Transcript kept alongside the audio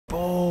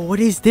what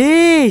is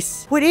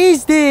this? What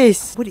is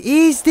this? What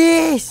is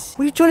this?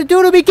 What are you trying to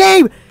do to me,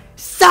 game?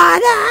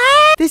 Sonic!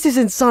 This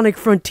isn't Sonic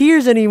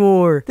Frontiers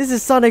anymore. This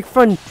is Sonic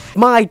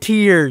my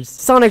tears.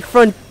 Sonic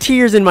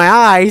Frontiers in my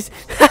eyes.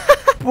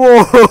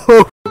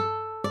 Whoa.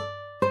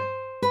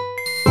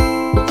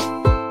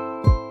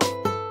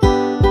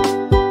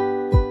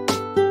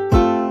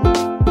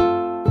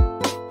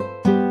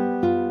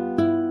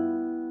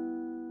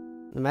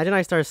 Imagine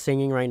I start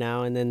singing right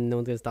now and then no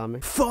one's gonna stop me.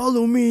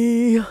 Follow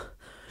me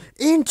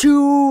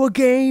into a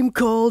game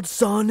called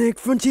Sonic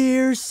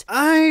Frontiers.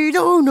 I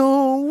don't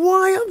know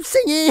why I'm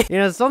singing. You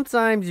know,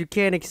 sometimes you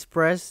can't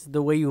express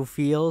the way you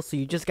feel, so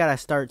you just gotta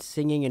start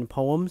singing in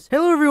poems.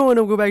 Hello everyone,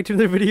 welcome back to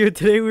another video.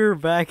 Today we're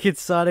back at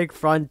Sonic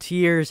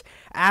Frontiers.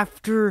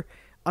 After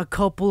a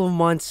couple of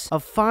months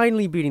of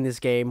finally beating this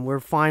game, we're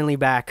finally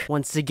back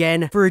once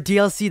again for a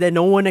DLC that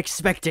no one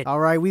expected. All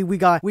right, we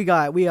got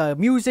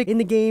music in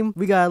the game.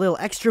 We got little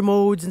extra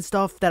modes and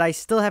stuff that I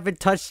still haven't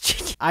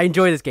touched. I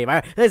enjoy this game.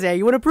 Listen,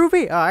 you want to prove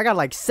me? I got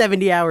like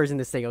 70 hours in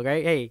this thing.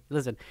 Okay, hey,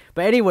 listen.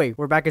 But anyway,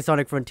 we're back at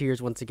Sonic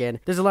Frontiers once again.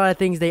 There's a lot of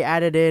things they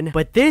added in,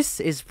 but this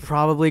is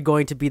probably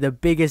going to be the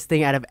biggest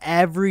thing out of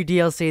every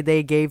DLC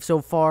they gave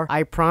so far.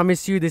 I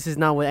promise you, this is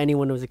not what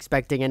anyone was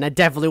expecting, and that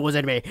definitely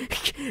wasn't me.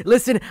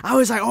 Listen, I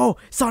was like, oh,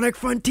 Sonic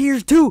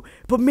Frontiers 2,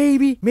 but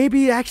maybe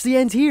it actually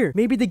ends here.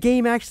 Maybe the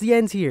game actually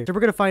ends here. So we're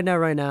gonna find out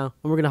right now,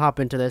 and we're gonna hop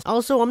into this.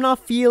 Also, I'm not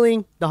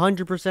feeling the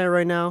 100%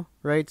 right now,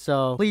 right?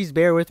 So please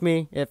bear with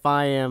me if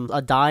I am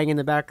dying in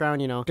the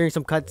background. You know, during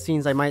some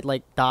cutscenes, I might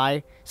like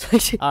die.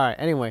 All right.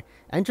 Anyway,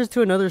 entrance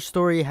to another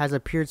story has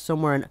appeared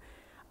somewhere in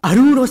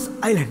Arunos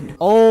Island.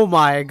 Oh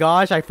my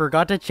gosh, I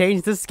forgot to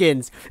change the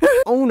skins.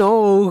 Oh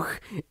no.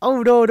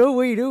 Oh no,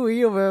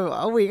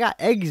 we got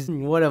eggs.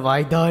 What have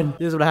I done?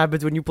 This is what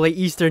happens when you play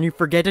Easter and you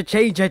forget to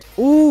change it.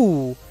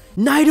 Ooh,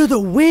 Night of the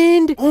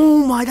Wind.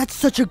 Oh my, that's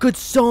such a good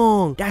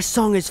song. That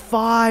song is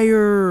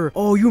fire.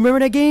 Oh, you remember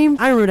that game?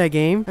 I remember that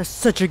game. That's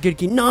such a good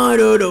game.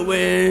 Night of the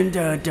Wind.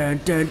 Dun, dun,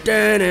 dun,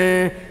 dun,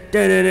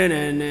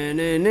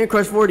 dun.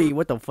 Crush 40.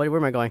 What the fuck? Where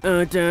am I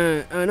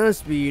going?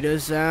 Speed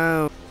of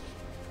sound.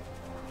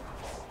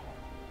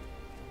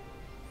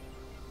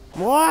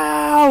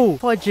 Wow!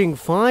 Fudging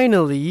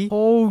finally.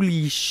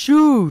 Holy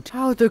shoot.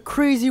 How the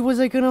crazy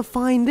was I gonna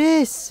find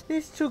this?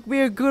 This took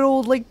me a good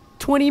old like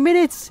 20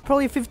 minutes.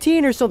 Probably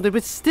 15 or something,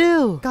 but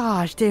still.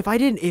 Gosh, if I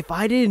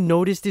didn't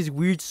notice this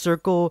weird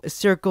circle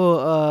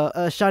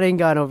shotgun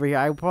gun over here,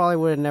 I probably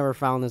would have never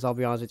found this, I'll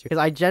be honest with you.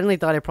 Because I genuinely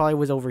thought it probably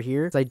was over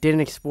here. So I didn't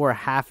explore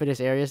half of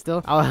this area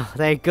still. Oh,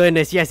 thank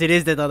goodness. Yes, it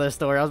is the other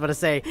story. I was about to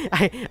say,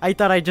 I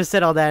thought I just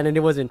said all that and it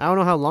wasn't. I don't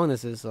know how long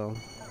this is, so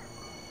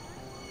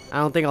I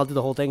don't think I'll do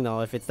the whole thing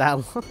though if it's that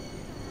long.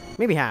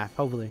 Maybe half,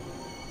 hopefully.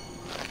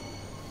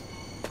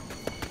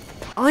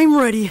 I'm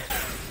ready.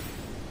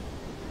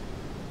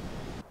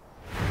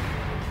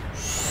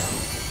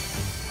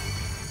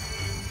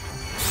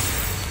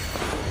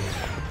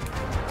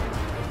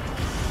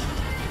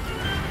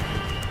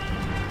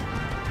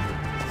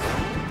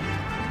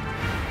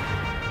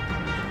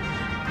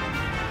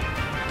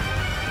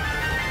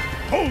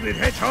 Hold it,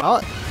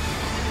 Hedgehog!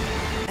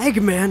 Oh.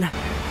 Eggman!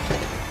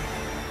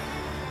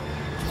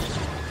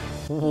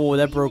 Oh,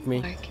 that broke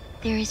me.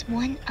 There is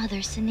one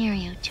other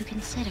scenario to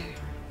consider.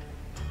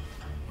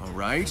 All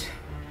right.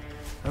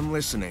 I'm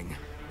listening.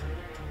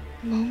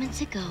 Moments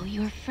ago,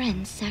 your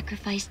friends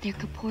sacrificed their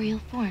corporeal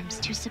forms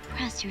to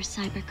suppress your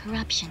cyber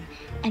corruption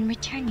and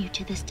return you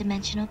to this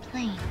dimensional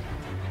plane.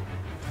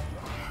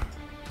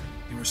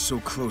 They were so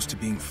close to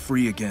being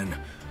free again,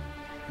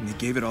 and they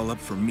gave it all up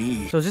for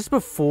me. So is this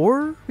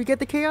before we get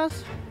the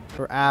chaos?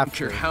 Or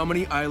after? I don't care how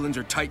many islands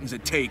or titans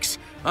it takes.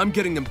 I'm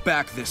getting them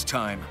back this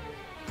time.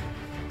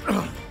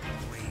 Oh,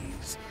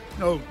 please.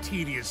 No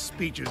tedious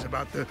speeches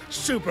about the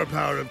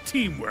superpower of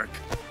teamwork.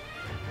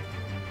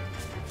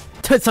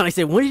 That's what I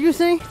said. What did you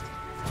say?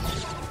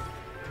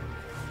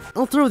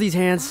 I'll throw these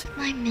hands. Of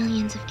my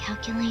millions of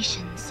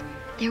calculations,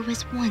 there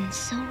was one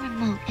so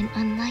remote and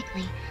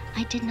unlikely,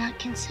 I did not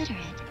consider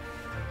it.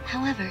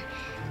 However,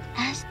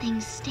 as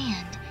things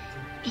stand,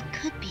 it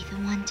could be the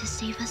one to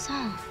save us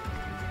all.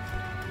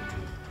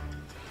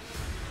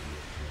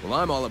 Well,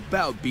 I'm all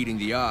about beating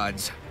the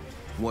odds.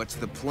 What's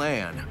the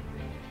plan?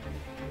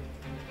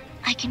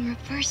 I can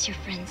reverse your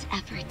friends'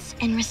 efforts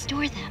and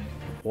restore them.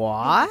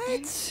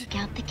 What? Seek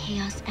out the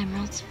Chaos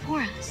Emeralds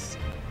for us.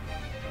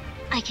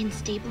 I can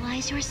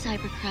stabilize your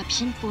cyber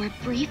corruption for a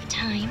brief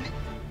time,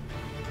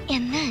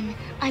 and then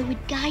I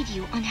would guide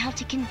you on how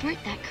to convert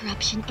that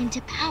corruption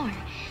into power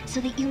so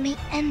that you may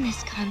end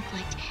this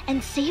conflict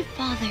and save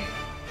Father.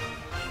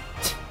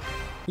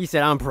 He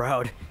said, I'm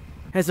proud.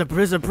 That's a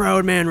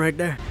proud man right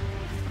there.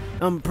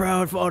 I'm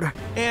proud, Father.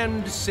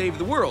 And save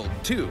the world,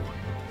 too,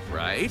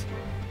 right?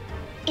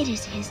 It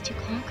is his to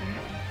conquer,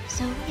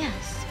 so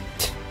yes.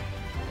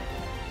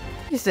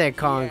 He said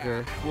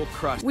conquer. Yeah, we'll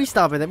cross. We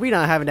stopping that. We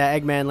not having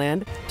that Eggman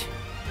land.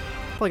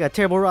 Probably got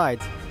terrible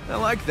rides. I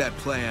like that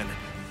plan.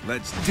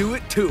 Let's do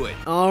it to it.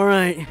 All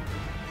right.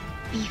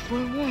 Be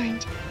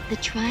forewarned, the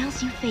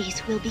trials you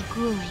face will be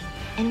grueling,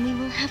 and we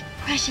will have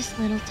precious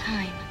little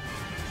time.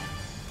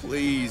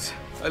 Please.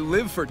 I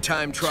live for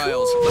time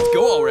trials. Let's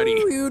go already.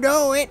 You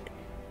know it.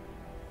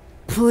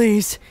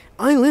 Please.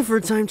 I live for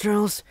time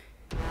trials.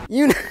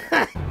 You know.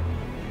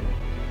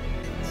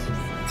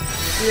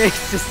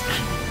 Jesus.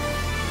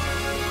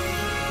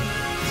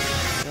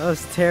 That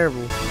was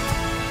terrible.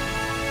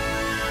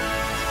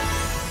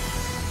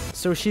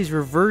 So she's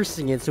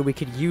reversing it so we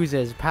could use it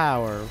as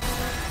power.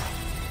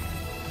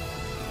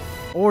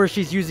 Or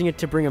she's using it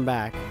to bring him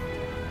back.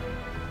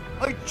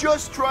 I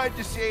just tried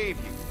to save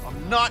you.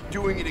 I'm not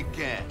doing it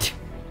again.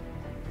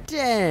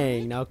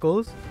 Dang,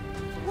 Knuckles.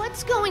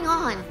 What's going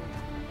on?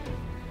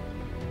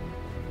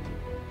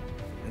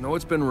 I know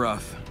it's been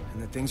rough,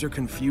 and that things are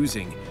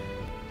confusing,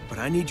 but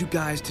I need you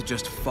guys to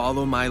just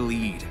follow my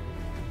lead.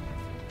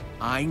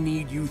 I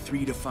need you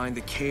three to find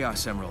the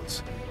Chaos Emeralds,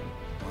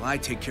 while I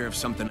take care of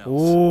something else.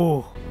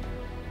 Ooh.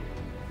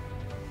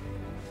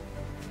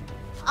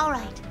 All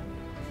right.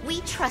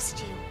 We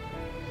trust you.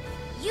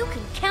 You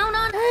can count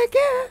on... Heck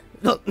yeah.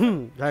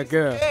 Heck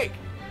yeah. Hey,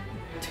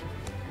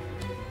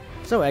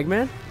 So,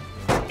 Eggman?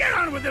 Get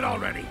on with it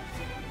already!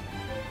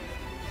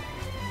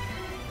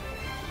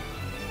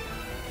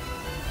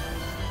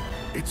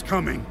 It's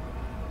coming.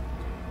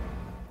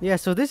 Yeah,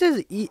 so this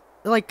is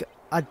like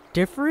a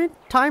different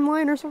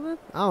timeline or something?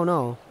 I don't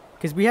know.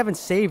 Because we haven't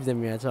saved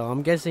them yet, so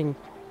I'm guessing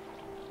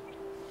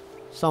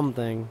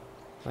something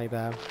like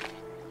that.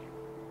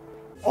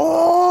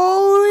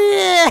 Oh,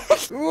 yeah!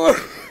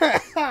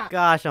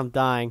 Gosh, I'm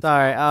dying.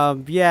 Sorry,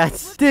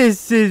 yes.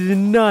 This is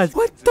nuts.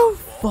 What the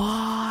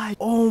fuck?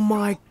 Oh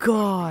my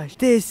gosh.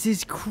 This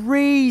is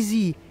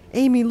crazy.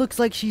 Amy looks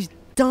like she's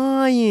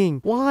dying.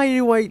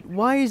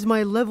 Why is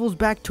my levels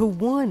back to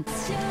 1?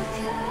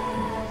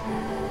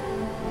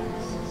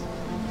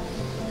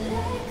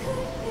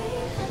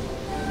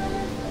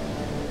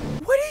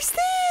 What is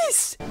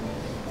this?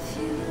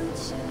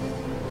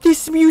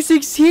 This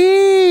music's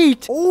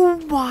heat! Oh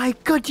my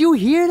god, do you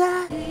hear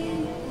that?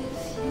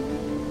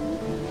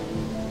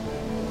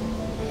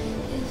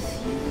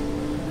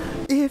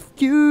 If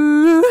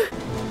you...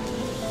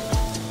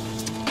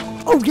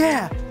 Oh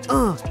yeah!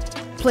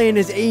 Playing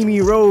as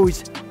Amy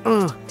Rose.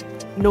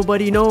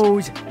 Nobody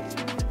knows.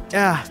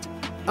 Yeah.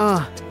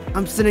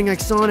 I'm sitting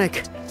like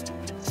Sonic.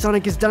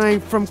 Sonic is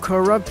dying from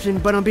corruption,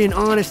 but I'm being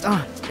honest.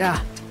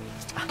 Yeah.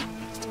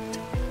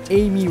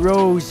 Amy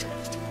Rose.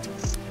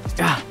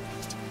 Yeah.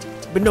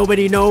 But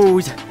nobody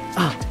knows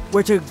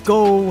where to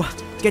go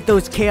get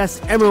those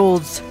Chaos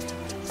Emeralds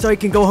so I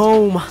can go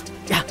home.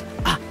 Yeah.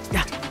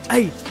 Yeah.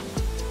 Hey.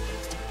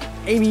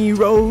 Amy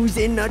Rose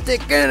in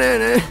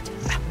a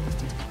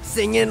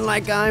singing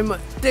like I'm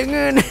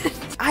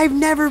I've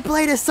never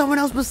played as someone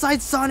else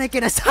besides Sonic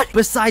and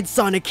besides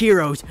Sonic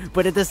Heroes,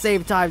 but at the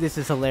same time, this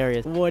is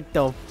hilarious. What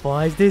the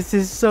fuck? This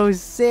is so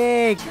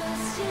sick.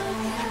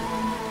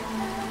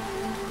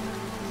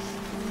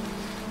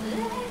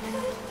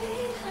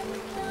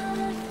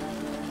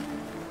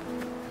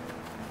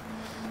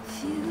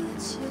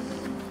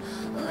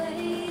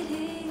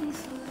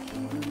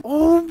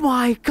 Oh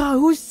my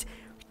god,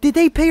 did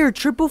they pay her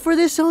triple for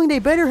this song? They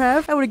better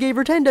have. I would have gave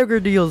her 10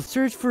 Duggar deals.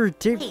 Search for a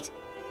tip. Wait,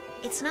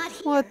 it's not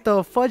here. What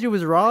the fudge? It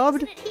was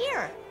robbed? Isn't it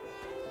here?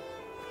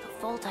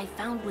 The vault I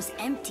found was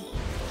empty.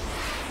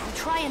 I'll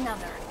try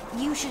another.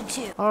 You should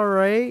too.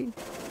 Alright.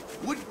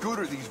 what good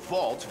are these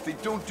vaults if they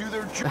don't do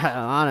their job?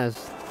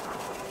 Honest.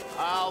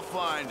 I'll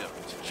find them.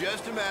 It's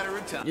just a matter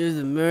of time. Just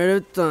a matter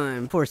of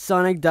time before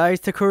Sonic dies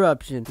to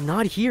corruption.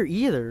 Not here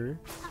either.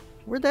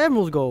 Where'd the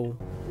emeralds go?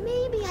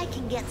 Maybe I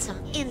can get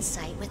some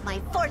insight with my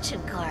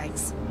fortune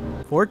cards.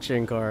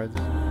 Fortune cards?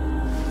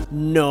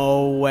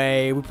 No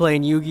way. We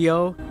playing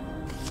Yu-Gi-Oh?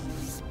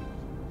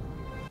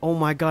 Oh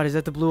my god, is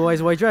that the Blue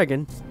Eyes White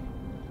Dragon?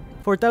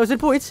 4,000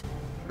 points?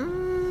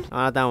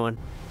 Not that one.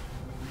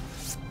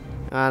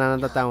 No,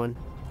 not that one.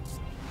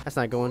 That's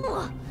not going.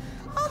 All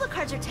the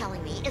cards are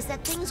telling me is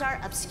that things are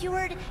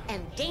obscured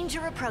and danger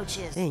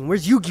approaches. Dang,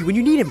 where's Yugi when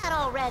you need him? That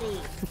already.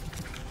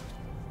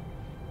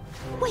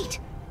 Wait.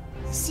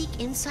 Seek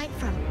insight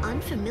from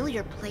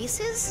unfamiliar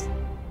places?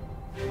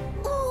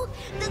 Ooh,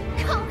 the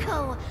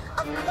Coco!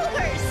 Of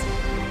course!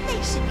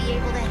 They should be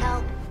able to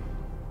help.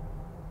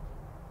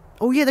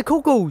 Oh yeah, the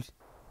Cocos!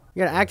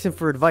 You gotta ask him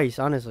for advice,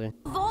 honestly.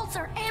 Vaults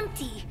are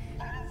empty.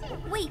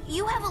 Wait,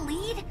 you have a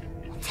lead?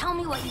 Tell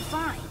me what you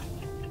find.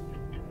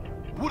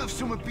 What if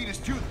someone beat us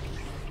to them?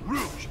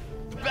 Rouge,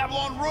 the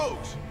Babylon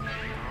Rogues.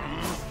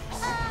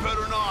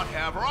 Better not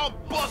have her. I'll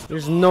bust.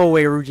 There's no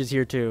way Rouge is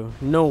here too.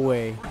 No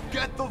way.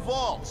 Get the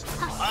vaults.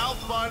 I'll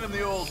find them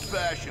the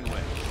old-fashioned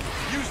way.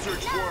 You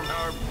search for them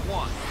however you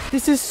want.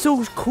 This is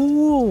so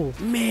cool!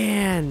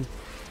 Man!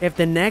 If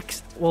the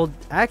next... Well,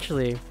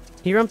 actually...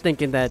 Here I'm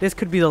thinking that this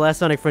could be the last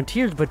Sonic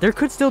Frontiers, but there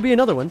could still be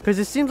another one. Because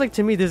it seems like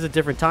to me this is a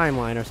different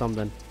timeline or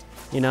something.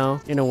 You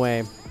know? In a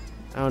way.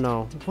 I don't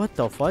know. What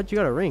the fudge? You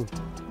got a ring.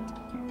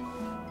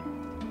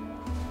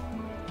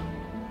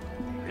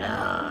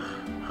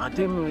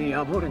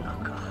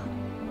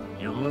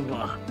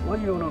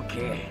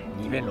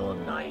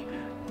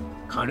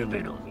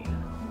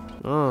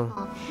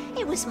 Oh.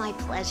 It was my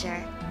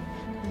pleasure.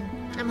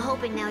 I'm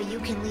hoping now you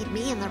can lead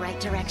me in the right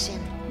direction.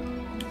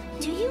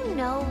 Do you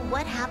know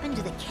what happened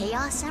to the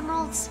Chaos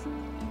Emeralds?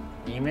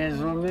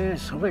 임에서의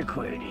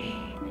소백코일이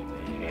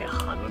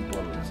하늘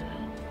보면서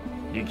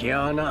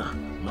니케아나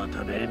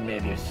마타베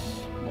메비스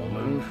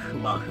몸을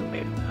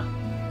흠아흠에르다.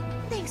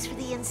 Thanks for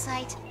the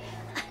insight.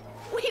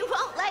 We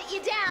won't let you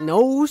down.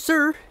 No,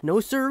 sir. No,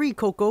 sirree,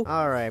 Coco.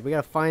 All right, we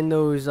gotta find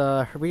those.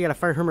 We gotta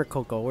find Hermit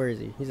Coco. Where is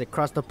he? He's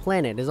across the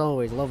planet. As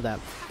always, love that.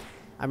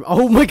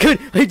 Oh my god!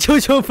 I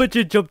just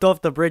jumped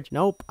off the bridge.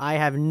 Nope, I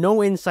have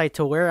no insight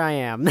to where I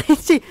am.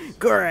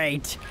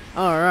 Great.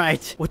 All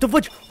right. What the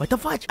fudge? What the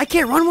fudge? I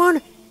can't run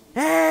one.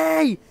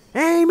 Hey,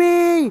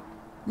 Amy!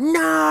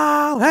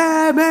 No,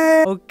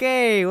 Amy!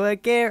 Okay, well, I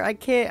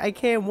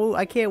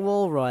can't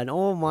wall run.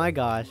 Oh my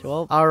gosh.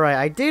 Well, all right.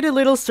 I did a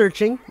little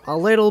searching, a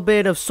little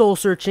bit of soul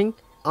searching,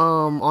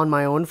 on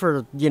my own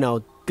for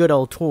good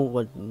old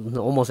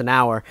almost an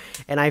hour,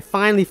 and I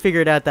finally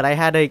figured out that I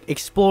had to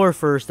explore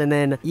first, and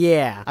then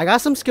I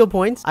got some skill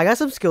points.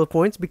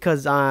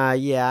 Because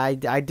yeah,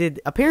 I did.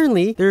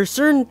 Apparently there are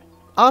certain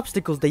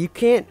obstacles that you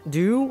can't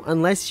do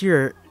unless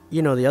you're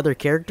the other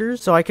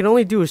characters, so I can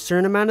only do a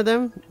certain amount of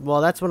them.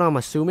 Well, that's what I'm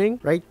assuming,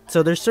 right?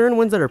 So there's certain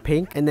ones that are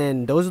pink, and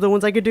then those are the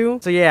ones I could do.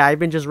 So yeah, I've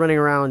been just running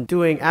around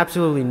doing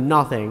absolutely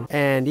nothing.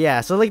 And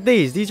yeah, so like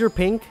these are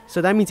pink, so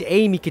that means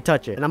Amy could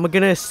touch it. And I'm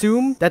gonna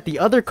assume that the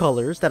other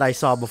colors that I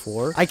saw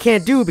before I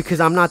can't do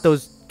because I'm not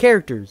those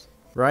characters,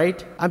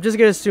 right? I'm just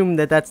gonna assume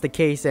that that's the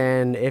case,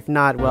 and if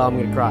not, well, I'm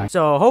gonna cry.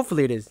 So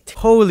hopefully it is.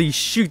 Holy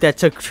shoot, that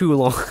took too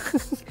long.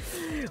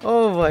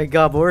 Oh my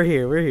god, but we're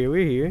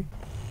here.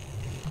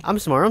 I'm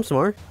smart.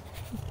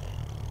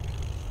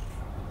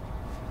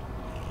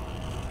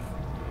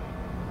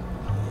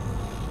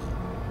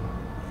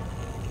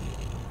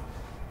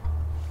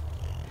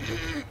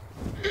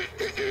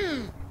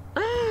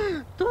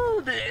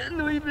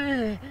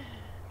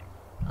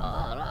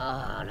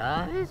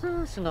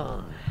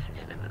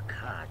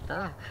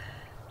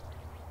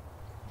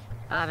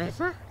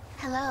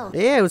 Hello.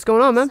 Yeah, what's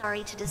going on, man?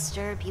 Sorry to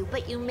disturb you,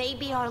 but you may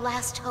be our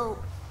last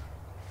hope.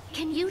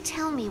 Can you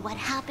tell me what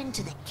happened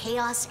to the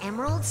Chaos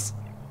Emeralds?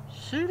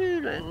 Break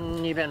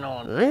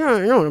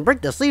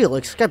the seal,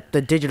 accept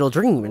the digital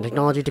dream and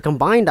technology to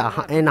combine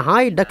and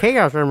hide the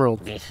Chaos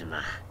Emeralds.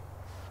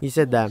 You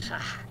said that.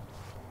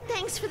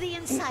 Thanks for the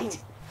insight.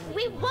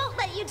 We won't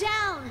let you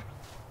down.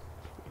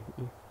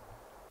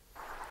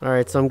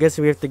 Alright, so I'm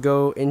guessing we have to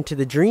go into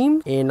the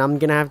dream, and I'm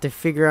gonna have to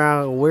figure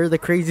out where the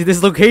crazy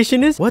this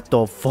location is. What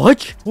the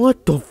fudge?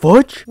 Wait,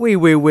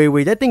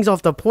 that thing's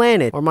off the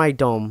planet. Or am I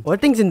dumb? What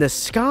thing's in the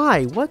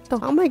sky?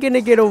 How am I gonna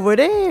get over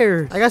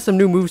there? I got some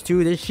new moves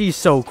too. She's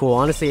so cool.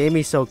 Honestly,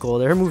 Amy's so cool.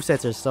 Her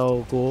movesets are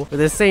so cool. But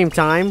at the same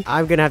time,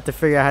 I'm gonna have to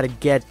figure out how to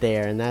get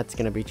there, and that's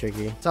gonna be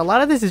tricky. So a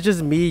lot of this is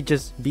just me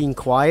just being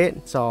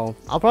quiet, so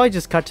I'll probably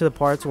just cut to the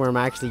parts where I'm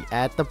actually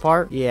at the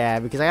part. Yeah,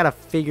 because I gotta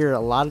figure a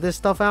lot of this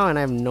stuff out, and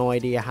I have no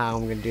idea how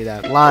I'm gonna do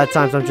that. A lot of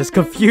times I'm just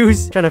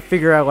confused trying to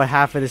figure out what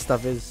half of this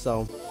stuff is,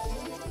 so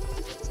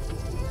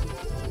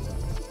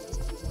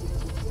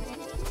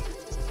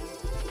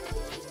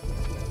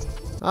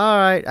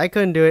alright, I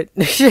couldn't do it.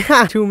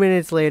 2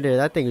 minutes later.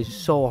 That thing is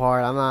so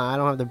hard. I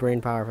don't have the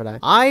brain power for that.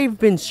 I've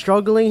been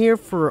struggling here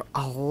for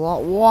a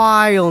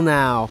while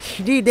now.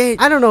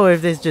 I don't know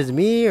if this is just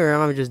me or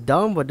I'm just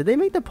dumb, but did they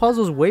make the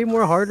puzzles way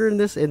more harder in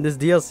this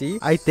DLC?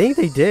 I think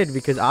they did,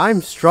 because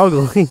I'm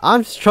struggling.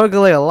 I'm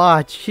struggling a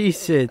lot.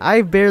 Jesus.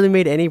 I barely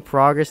made any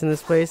progress in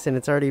this place, and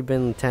it's already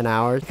been 10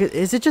 hours.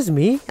 Is it just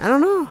me? I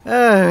don't know.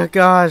 Oh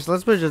gosh,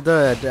 let's just do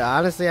it.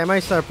 Honestly, I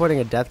might start putting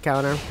a death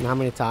counter on how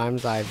many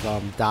times I've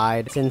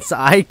died since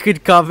I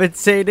could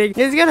commentating.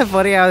 It's kind of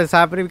funny how this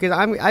happening, because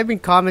I've been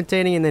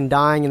commentating and then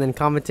dying and then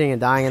commenting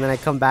and dying, and then I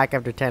come back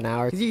after 10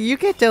 hours. You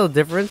can't tell the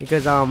difference,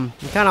 because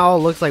it kind of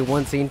all looks like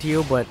one scene to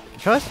you, but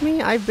trust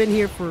me, I've been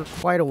here for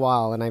quite a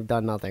while and I've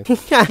done nothing.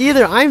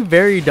 Either I'm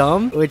very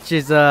dumb, which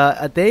is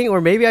a thing, or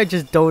maybe I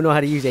just don't know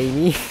how to use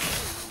Amy.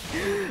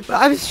 But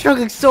I'm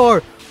struggling so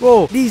hard.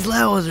 Whoa, these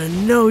levels are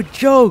no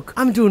joke.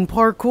 I'm doing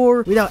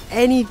parkour without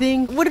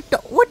anything. What the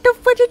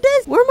fudge is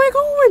this? Where am I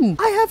going?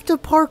 I have to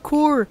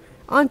parkour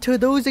onto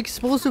those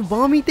explosive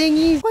bombing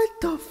thingies. What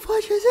the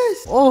fudge is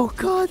this? Oh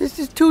god, this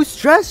is too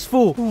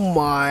stressful. Oh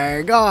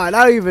my god,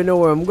 I don't even know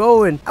where I'm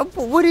going.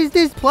 What is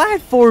this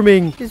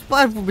platforming? This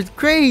platform is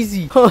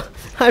crazy.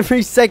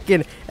 Every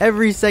second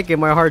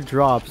my heart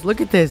drops. Look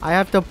at this. I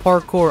have to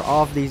parkour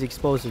off these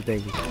explosive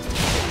things.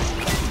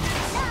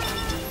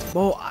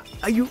 Whoa,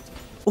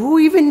 who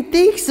even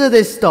thinks of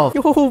this stuff?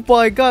 Oh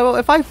my god, well,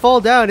 if I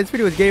fall down, it's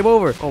pretty much game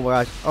over. Oh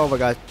my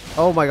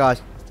gosh.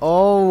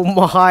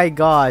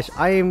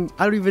 I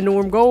don't even know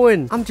where I'm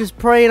going. I'm just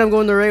praying I'm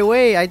going the right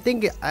way. I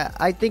think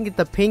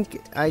the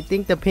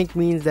pink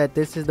means that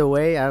this is the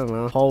way. I don't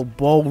know. Oh,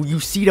 whoa, you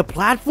see the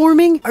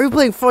platforming? Are you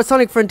playing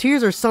Sonic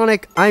Frontiers or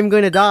Sonic I'm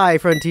Gonna Die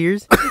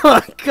Frontiers?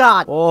 Oh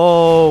god.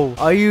 Oh,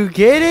 are you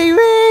kidding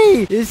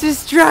me? This is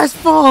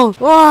stressful.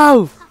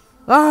 Whoa.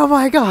 Oh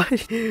my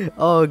god.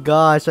 Oh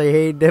gosh, I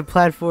hate that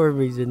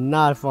platformings are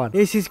not fun.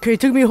 This is crazy. It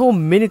took me a whole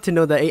minute to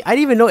know that. I didn't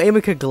even know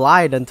Amy could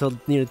glide until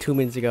 2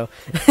 minutes ago.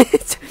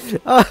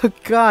 Oh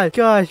god,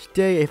 gosh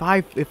dang.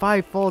 If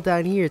I fall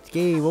down here, it's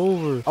game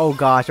over. Oh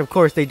gosh, of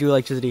course they do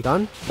electricity.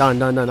 Done? Done,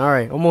 done, done.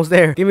 Alright, almost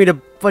there. Give me the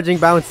fudging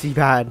bouncy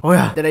pad. Oh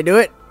yeah. Did I do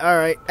it?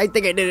 Alright, I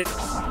think I did it.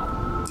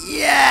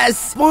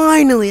 Yes!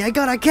 Finally, I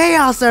got a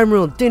Chaos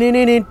Emerald! Can I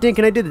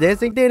do the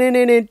dancing?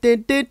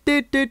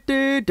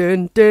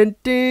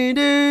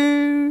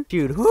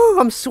 Dude, whoo,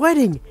 I'm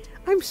sweating!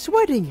 I'm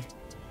sweating!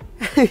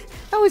 That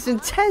was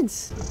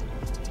intense!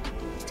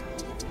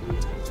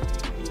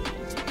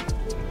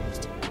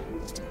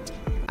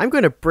 I'm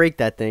gonna break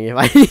that thing if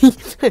I...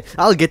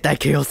 I'll get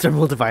that Chaos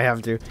Emerald if I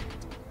have to.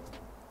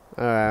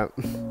 Alright.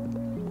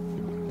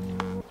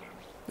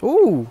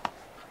 Ooh!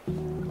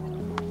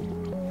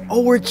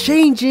 Oh, we're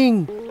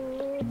changing!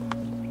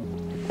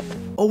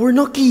 Oh, we're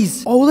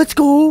Nookies! Oh, let's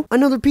go!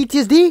 Another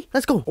PTSD?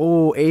 Let's go!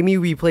 Oh, Amy,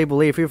 we play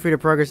later. Feel free to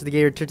progress to the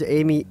game. Return to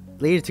Amy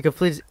later to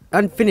complete his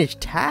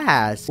unfinished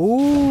task.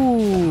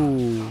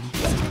 Ooh!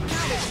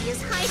 Technology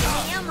is hiding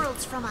the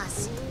emeralds from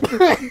us.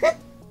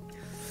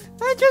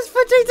 I just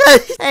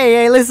fudging.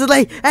 Hey, listen,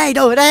 hey,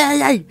 don't,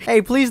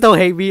 hey, please don't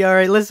hate me. All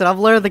right, listen, I'm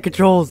learning the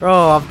controls.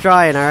 Oh, I'm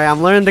trying. All right,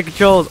 I'm learning the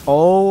controls.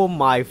 Oh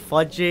my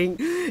fudging.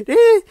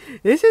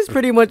 This is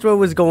pretty much what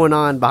was going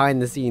on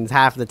behind the scenes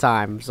half the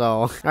time. So,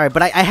 all right,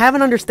 but I have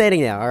an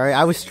understanding now. All right,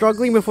 I was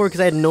struggling before because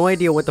I had no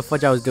idea what the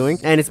fudge I was doing,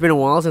 and it's been a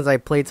while since I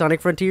played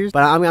Sonic Frontiers.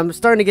 But I'm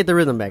starting to get the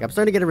rhythm back. I'm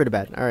starting to get rid of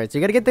it. All right, so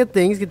you gotta get the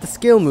things, get the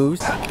skill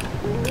moves.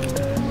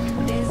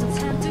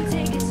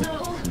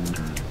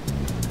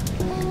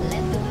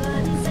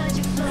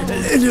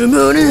 In the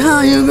morning,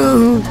 how you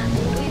go?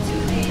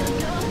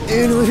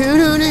 In the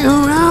morning,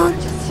 around.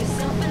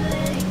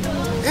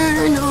 And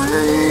I know that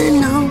I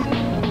didn't know.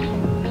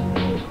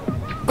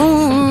 Oh,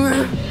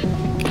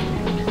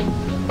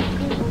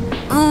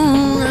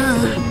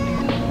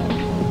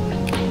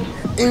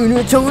 in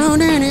the tunnel,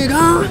 then it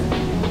go.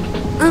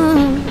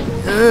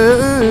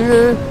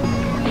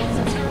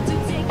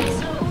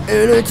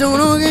 In the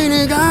tunnel, then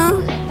it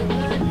go.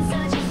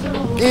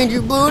 And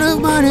you bought a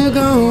body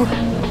go.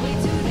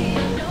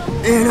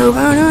 And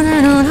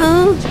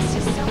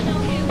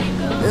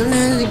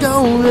let's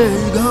go,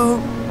 let's go.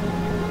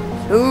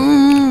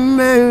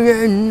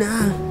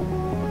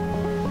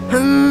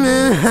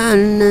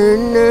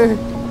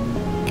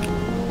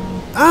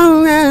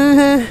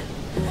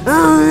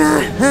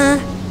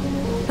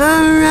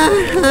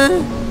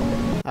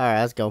 Alright,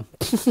 let's go.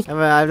 I've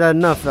had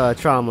enough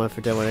trauma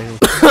for doing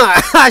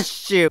it.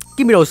 Shoot.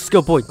 Give me those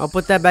skill points. I'll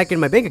put that back in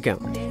my bank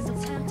account.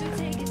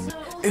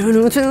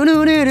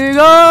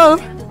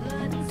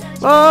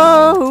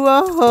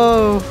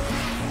 Oh,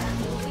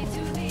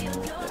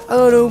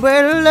 oh, the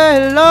way to let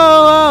it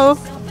low.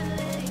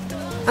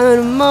 And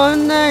the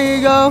morning, there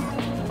you go.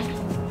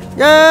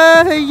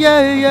 Yeah.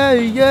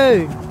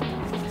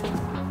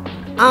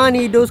 I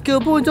need those skill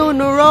points on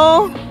the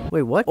roll.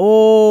 Wait, what?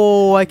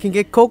 Oh, I can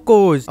get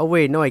cocos. Oh,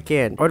 wait, no, I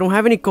can't. Oh, I don't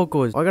have any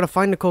cocos. Oh, I gotta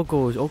find the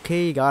cocos.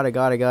 Okay, got it.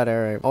 All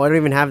right. Oh, I don't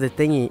even have the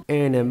thingy.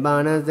 And then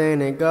bananas,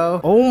 and it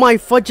go. Oh, my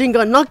fudging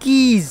got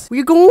Nuckies. Where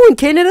you going,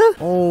 Canada?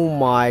 Oh,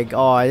 my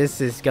God. This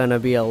is gonna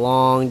be a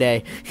long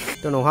day.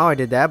 Don't know how I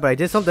did that, but I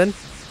did something.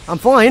 I'm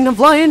flying.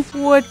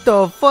 What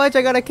the fudge?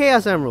 I got a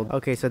Chaos Emerald.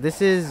 Okay, so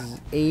this is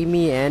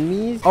Amy and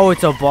me's. Oh,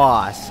 it's a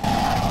boss.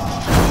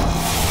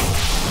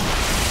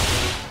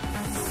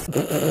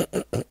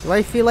 Do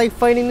I feel like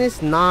fighting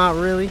this? Not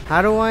really.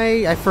 How do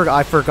I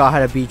forgot how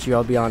to beat you,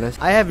 I'll be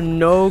honest. I have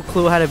no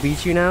clue how to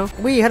beat you now.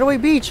 Wait, how do I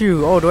beat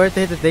you? Oh, do I have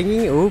to hit the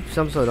thingy? Oops,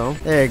 I'm so dumb.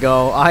 There you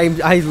go. I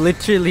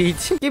literally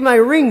give my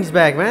rings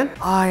back, man.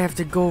 I have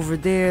to go over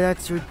there.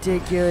 That's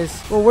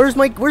ridiculous. Well, where's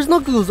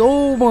Knuckles?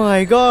 Oh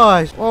my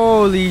gosh.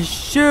 Holy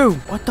shoot.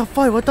 What the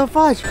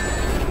fudge?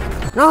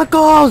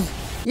 Knuckles!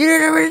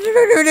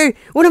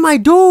 What am I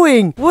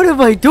doing?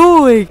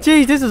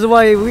 Jeez, this is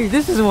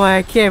why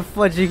I can't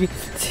fudge.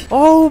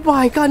 Oh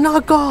my God,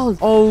 Knuckles!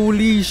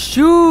 Holy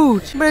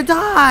shoot! I'm gonna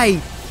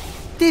die!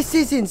 This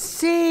is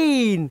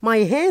insane! My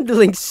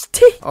handling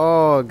stinks!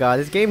 Oh God,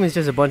 this game is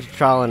just a bunch of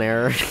trial and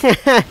error.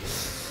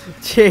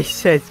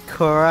 Jesus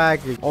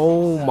Christ!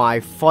 Oh my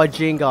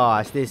fudging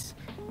gosh, this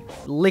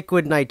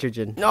liquid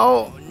nitrogen.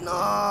 No,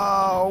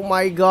 oh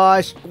my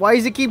gosh. Why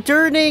does it keep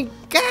turning?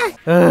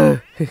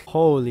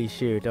 Holy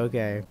shoot.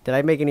 Okay. Did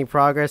I make any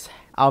progress?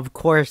 Of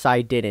course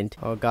I didn't.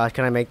 Oh gosh,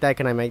 can I make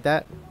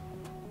that?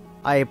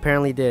 I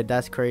apparently did.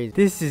 That's crazy.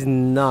 This is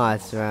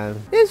nuts,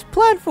 man. This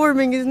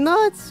platforming is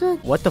nuts.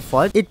 What the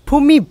fuck? It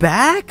put me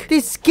back?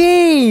 This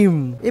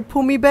game. It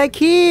put me back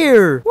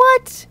here.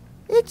 What?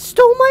 It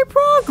stole my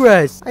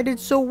progress. I did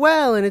so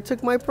well and it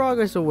took my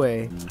progress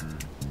away.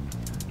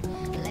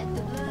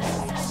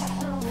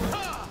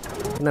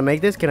 Can I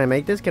make this?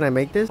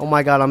 Oh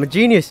my God, I'm a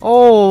genius.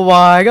 Oh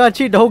my God,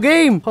 cheat the whole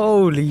game.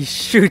 Holy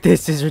shoot,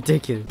 this is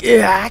ridiculous.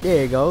 Yeah,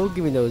 there you go.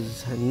 Give me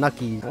those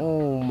Nuckies.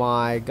 Oh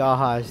my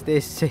gosh,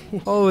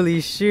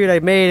 holy shoot,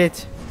 I made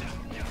it.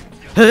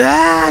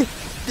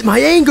 My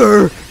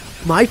anger.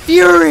 My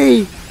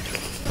fury!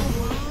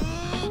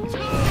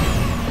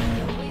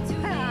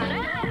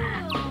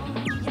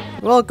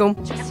 Welcome.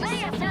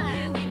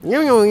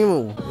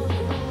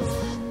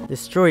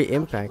 Destroy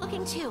impact.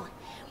 Looking too.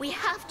 We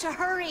have to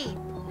hurry.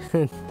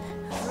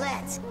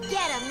 Let's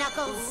get him,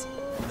 Knuckles.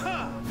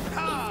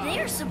 If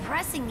they're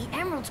suppressing the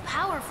Emerald's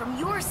power from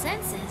your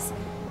senses,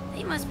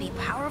 they must be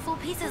powerful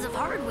pieces of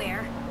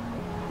hardware.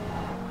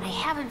 I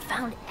haven't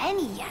found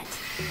any yet,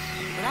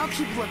 but I'll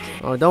keep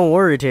looking. Oh, don't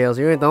worry, Tails.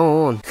 You ain't the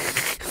only one.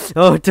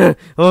 Oh,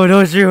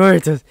 don't you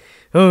worry, Tails.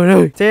 Oh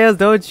no, Tails,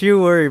 don't you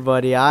worry,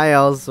 buddy. I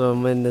also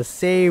am in the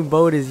same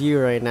boat as you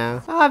right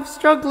now. I'm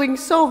struggling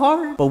so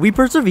hard. But we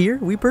persevere.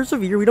 We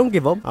persevere. We don't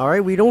give up. All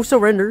right, we don't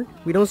surrender.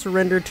 We don't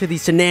surrender to the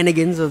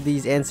shenanigans of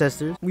these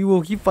ancestors. We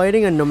will keep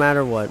fighting, and no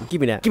matter what.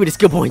 Give me that. Give me the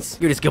skill points.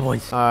 Give me the skill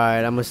points. All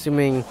right, I'm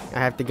assuming I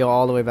have to go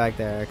all the way back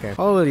there. Okay.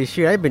 Holy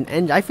shit, I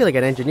feel like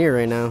an engineer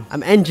right now.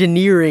 I'm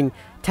engineering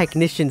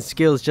technician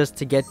skills just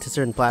to get to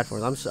certain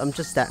platforms. I'm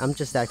just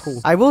that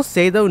cool. I will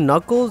say though,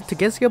 Knuckles, to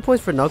get skill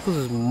points for Knuckles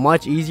is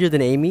much easier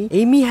than Amy.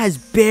 Amy has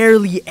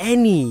barely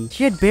any.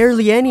 She had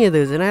barely any of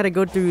those, and I had to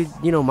go through,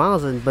 you know,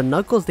 miles. But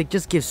Knuckles, they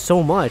just give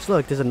so much.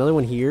 Look, there's another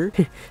one here.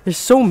 There's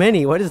so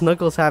many. Why does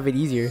Knuckles have it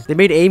easier? They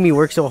made Amy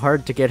work so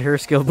hard to get her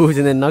skill boost,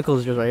 and then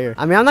Knuckles just right here.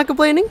 I mean, I'm not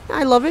complaining.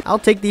 I love it. I'll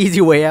take the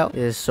easy way out. It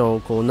is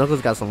so cool.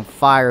 Knuckles got some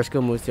fire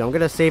skill moves too. I'm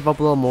gonna save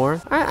up a little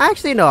more.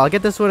 Actually, no. I'll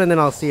get this one, and then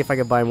I'll see if I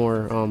can buy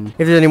more.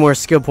 If there's any more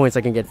skill points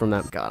I can get from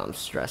that. God, I'm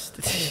stressed.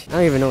 I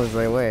don't even know the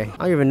right way.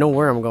 I don't even know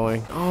where I'm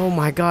going. Oh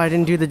my god, I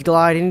didn't do the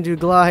glide. I didn't do the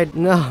glide.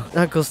 No.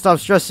 Knuckles, stop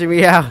stressing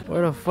me out.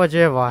 Where the fudge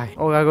am I?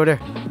 Oh, I gotta go there.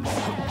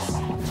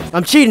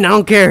 I'm cheating. I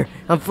don't care.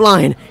 I'm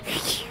flying.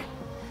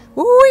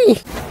 Woo-wee.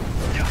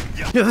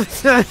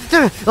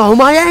 Oh,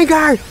 my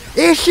anger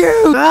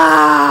issue.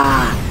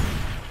 Ah!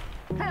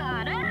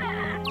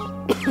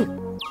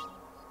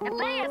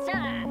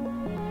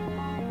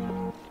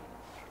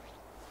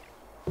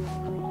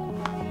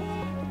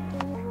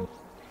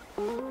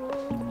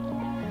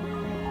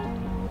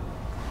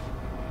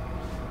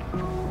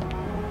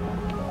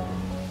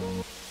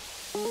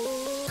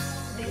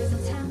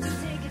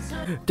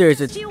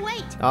 There's a. You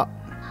wait. Oh.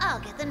 I'll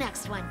get the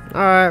next one.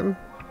 All right.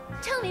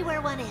 Tell me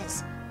where one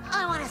is.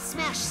 I want to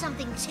smash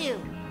something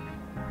too.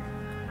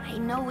 I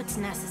know it's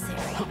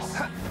necessary,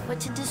 but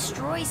to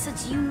destroy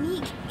such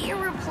unique,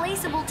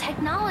 irreplaceable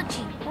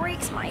technology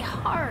breaks my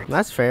heart.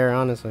 That's fair,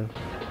 honestly.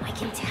 I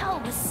can tell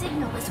the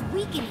signal is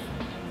weakening.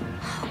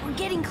 We're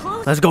getting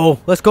close. Let's go.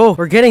 Let's go.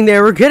 We're getting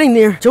there. We're getting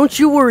there. Don't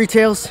you worry,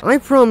 Tails. I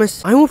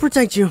promise. I will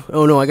protect you.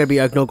 Oh no, I gotta be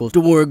Act Knuckles.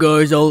 Don't worry,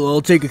 guys.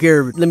 I'll take care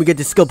of it. Let me get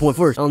this skill point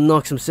first. I'll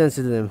knock some sense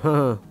into them.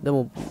 Haha. Then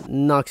we'll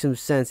knock some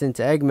sense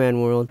into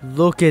Eggman World.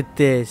 Look at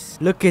this.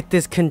 Look at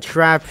this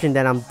contraption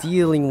that I'm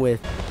dealing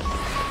with.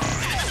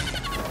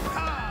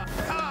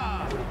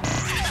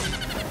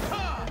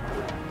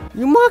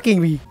 You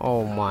mocking me?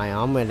 Oh my,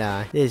 I'm gonna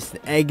die. This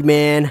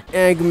Eggman.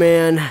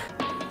 Eggman.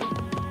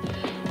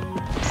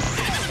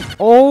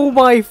 Oh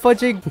my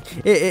fudging.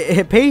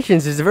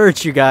 Patience is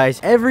virtue,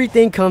 guys.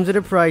 Everything comes at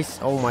a price.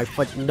 Oh my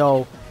fudge.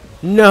 No.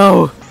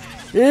 No.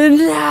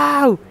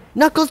 No.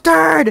 Knuckles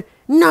turd.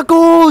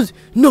 Knuckles.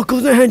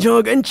 Knuckles the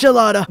Hedgehog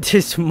enchilada.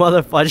 This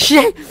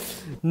motherfucker.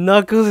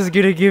 Knuckles is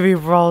gonna give me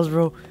problems,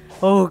 bro.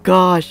 Oh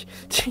gosh.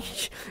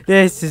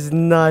 This is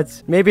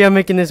nuts. Maybe I'm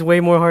making this way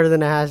more harder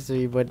than it has to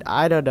be, but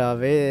I don't know.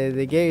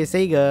 The game is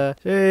Sega.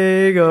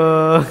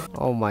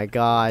 Oh my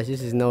gosh,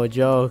 this is no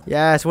joke.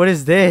 Yes, what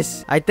is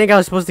this? I think I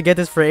was supposed to get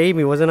this for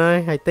Amy, wasn't I?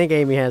 I think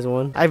Amy has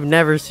one. I've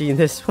never seen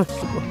this one.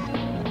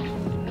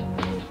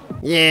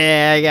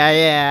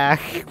 Yeah.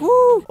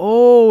 Woo.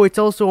 Oh, it's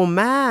also a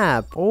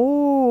map.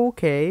 Oh,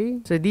 okay.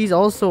 So these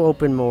also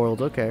open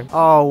world. Okay.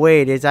 Oh,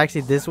 wait. It's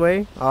actually this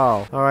way?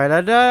 Oh. All right.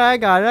 I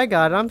got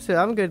it.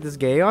 I'm good at this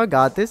game. I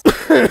got this.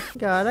 I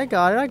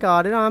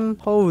got it.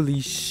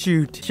 Holy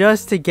shoot.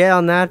 Just to get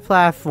on that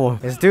platform.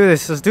 Let's do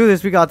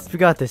this. We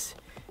got this.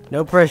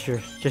 No pressure.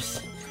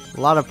 Just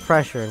a lot of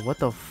pressure. What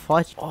the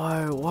fudge?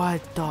 Oh,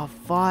 what the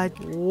fudge?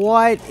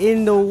 What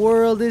in the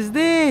world is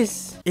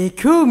this?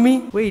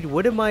 Ikumi. Wait,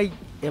 what am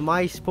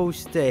I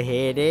supposed to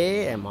hit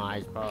it?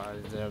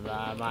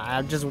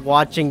 I'm just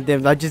watching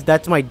them.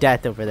 That's my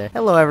death over there.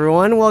 Hello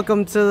everyone.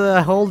 Welcome to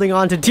the Holding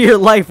On to Dear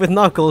Life with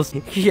Knuckles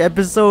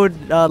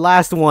episode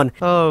last one.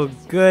 Oh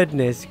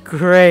goodness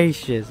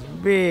gracious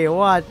me.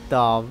 What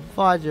the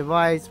fudge am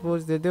I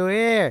supposed to do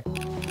here?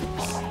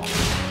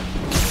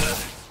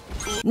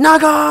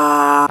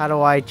 Knuckles! How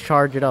do I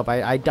charge it up?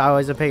 I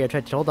wasn't paying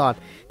attention. Hold on.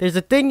 There's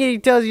a thing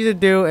it tells you to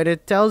do, and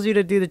it tells you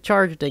to do the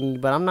charge thing,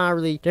 but I'm not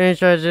really. Can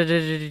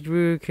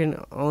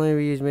only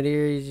be used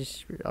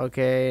mid-areas.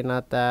 Okay,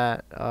 not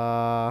that.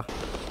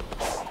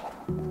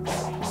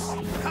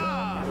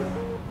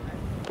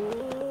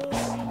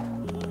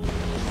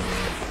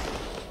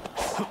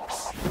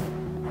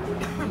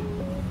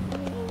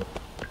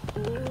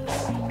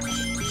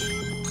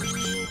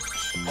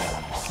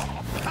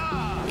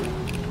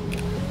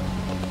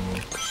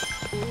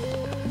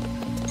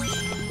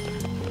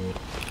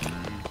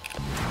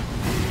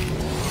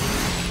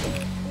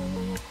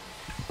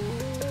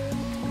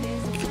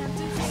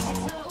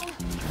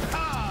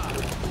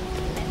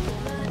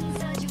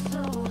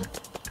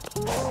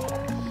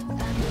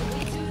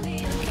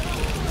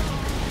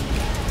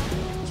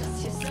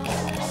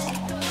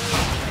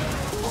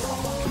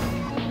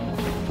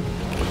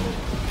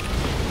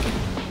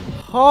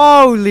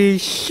 Holy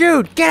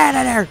shoot! Get out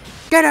of there!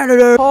 Get out of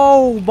there!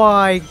 Oh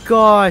my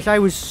gosh, I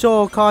was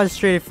so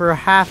concentrated for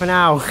half an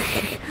hour.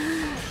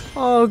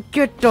 Oh,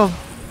 get the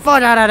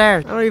fuck out of there!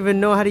 I don't even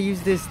know how to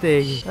use this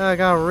thing. Oh, I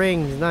got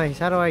rings. Nice.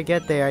 How do I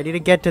get there? I need to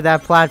get to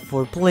that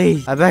platform,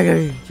 please. I beg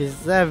of you.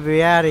 Just let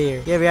me out of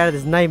here. Get me out of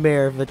this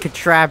nightmare of a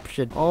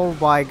contraption. Oh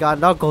my god,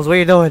 Knuckles, what are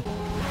you doing?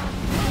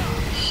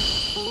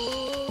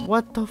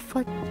 What the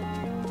fuck?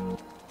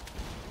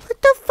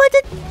 What the fuck?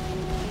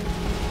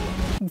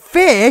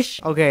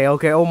 Fish? Okay,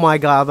 okay. Oh my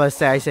god, I'm about to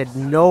say, I said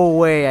no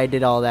way I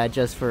did all that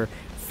just for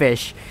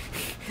fish.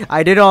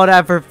 I did all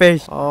that for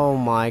fish. Oh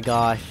my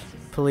gosh.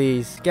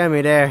 Please, get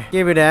me there.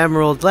 Give me the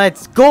emerald.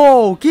 Let's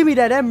go. Give me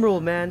that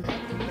emerald, man.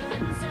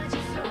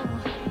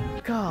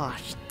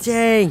 Gosh,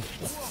 dang.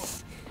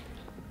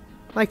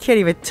 I can't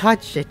even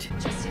touch it.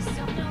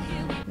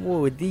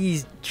 Whoa,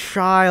 these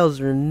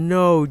trials are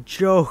no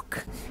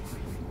joke.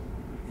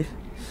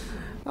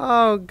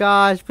 Oh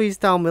gosh, please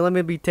tell me. Let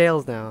me be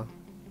Tails now.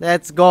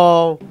 Let's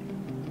go.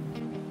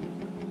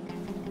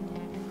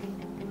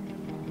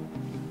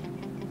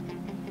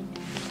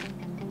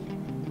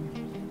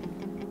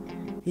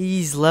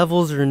 These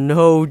levels are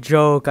no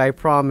joke, I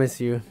promise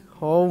you.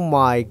 Oh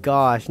my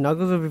gosh,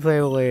 Knuckles will be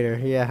playing later.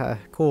 Yeah,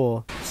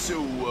 cool. So,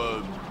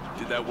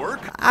 did that work?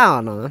 I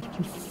don't know.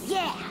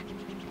 Yeah!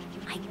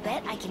 I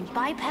bet I can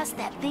bypass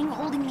that thing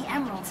holding the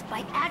emeralds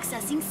by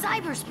accessing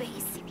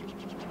cyberspace.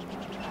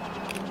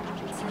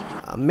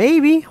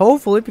 Maybe,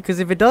 hopefully, because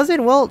if it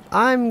doesn't, well,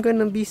 I'm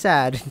gonna be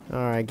sad.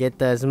 Alright,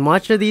 get as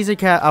much of these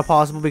as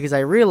possible because I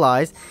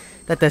realized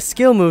that the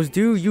skill moves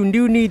you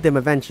do need them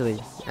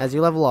eventually as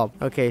you level up.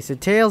 Okay, so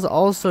Tails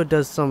also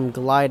does some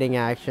gliding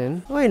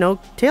action. Oh, you know,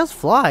 Tails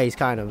flies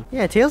kind of.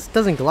 Yeah, Tails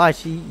doesn't glide,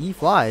 he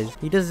flies.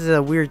 He does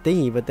a weird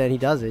thingy, but then he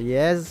does it.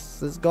 Yes,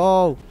 let's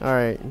go.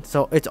 Alright,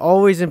 so it's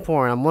always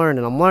important. I'm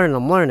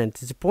learning.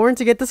 It's important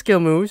to get the skill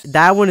moves.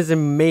 That one is the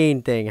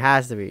main thing,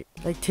 has to be.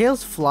 Like,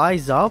 Tails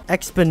flies up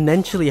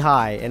exponentially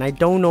high, and I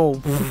don't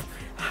know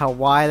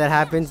why that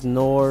happens,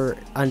 nor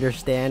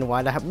understand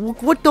why that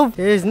happens. What the?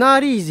 It's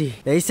not easy.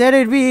 They said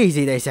it'd be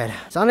easy, they said.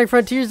 Sonic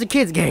Frontiers is a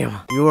kid's game.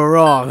 You were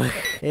wrong.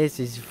 This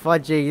is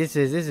fudging. This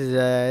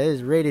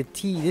is rated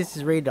T. This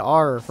is rated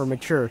R for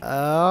mature.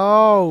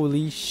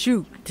 Holy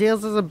shoot.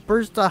 Tails has a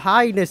burst of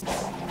highness.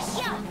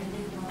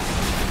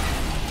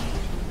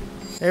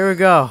 There we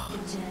go.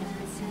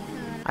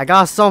 I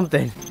got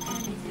something.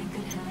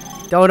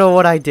 Don't know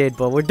what I did,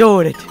 but we're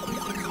doing it.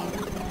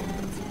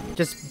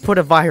 Just put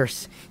a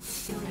virus.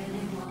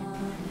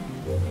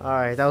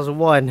 Alright, that was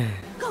one.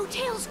 Go,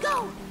 Tails,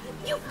 go!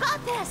 You've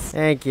got this!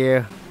 Thank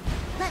you.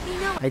 Let me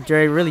know. I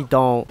really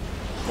don't.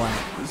 Wow.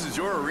 This is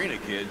your arena,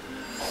 kid.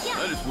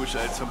 I just wish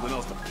I had something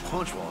else to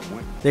punch while I'm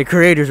winning. The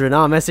creators were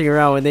not messing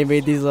around when they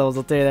made these levels,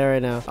 I'll tell you that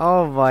right now.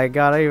 Oh my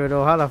god, I don't even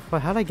know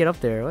how I get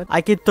up there. What?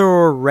 I could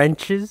throw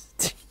wrenches?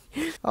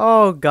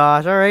 Oh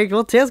gosh, alright,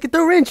 well Tails can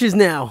throw wrenches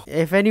now.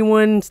 If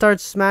anyone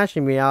starts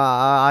smashing me,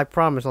 I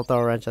promise I'll throw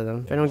a wrench at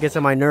them. If anyone gets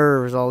on my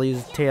nerves, I'll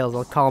use Tails.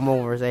 I'll call them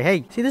over and say,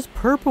 hey, see this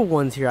purple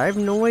one's here. I have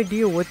no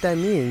idea what that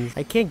means.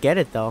 I can't get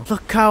it though.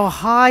 Look how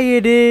high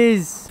it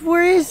is.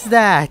 Where is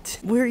that?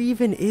 Where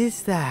even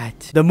is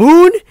that? The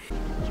moon?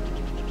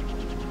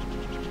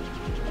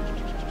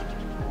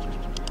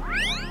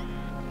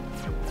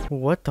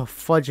 What the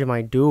fudge am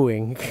I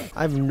doing?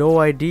 I have no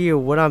idea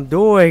what I'm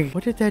doing.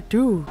 What did that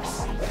do?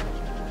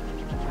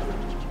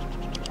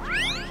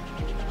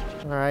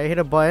 Alright, hit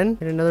a button.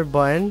 Hit another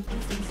button.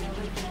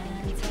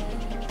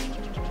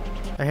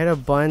 I hit a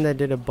button that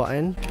did a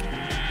button.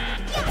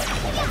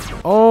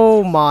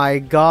 Oh my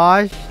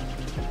gosh.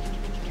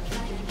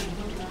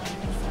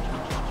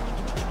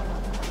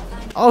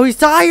 Oh, he's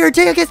tired.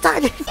 Tails gets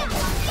tired.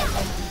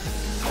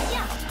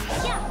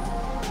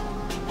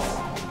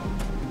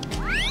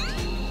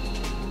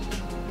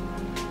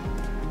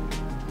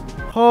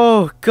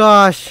 Oh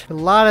gosh, a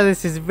lot of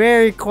this is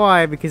very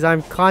quiet because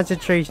I'm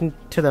concentration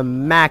to the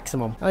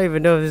maximum. I don't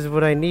even know if this is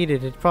what I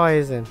needed. It probably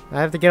isn't.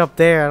 I have to get up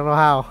there. I don't know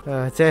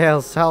how.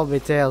 Tails, help me,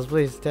 Tails.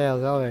 Please,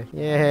 Tails, help me.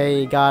 Yeah,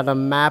 you got a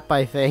map,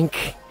 I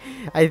think.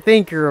 I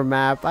think you're a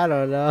map. I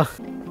don't know.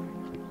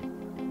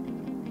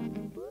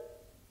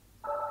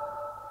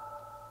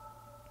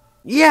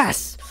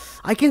 Yes!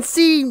 I can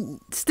see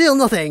still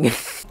nothing.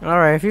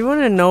 Alright, if you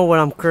want to know what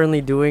I'm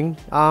currently doing,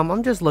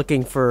 I'm just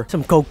looking for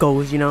some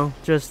cocos, you know?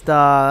 Just,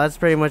 that's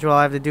pretty much what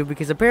I have to do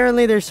because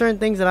apparently there's certain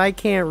things that I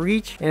can't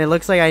reach and it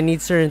looks like I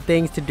need certain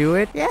things to do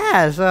it.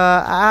 Yes,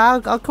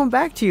 I'll come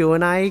back to you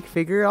when I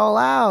figure it all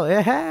out.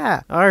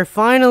 Yeah. Alright,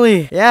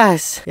 finally.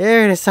 Yes,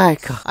 here in a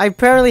cycle. I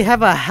apparently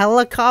have a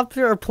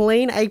helicopter or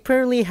plane. I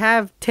apparently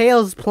have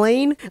Tails'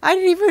 plane. I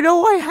didn't even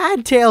know I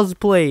had Tails'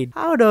 plane.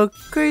 How the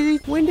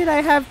crazy? When did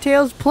I have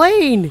Tails'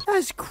 plane?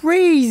 That's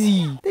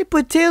crazy. They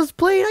put Tails'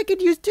 plane plane. I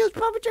could use Tails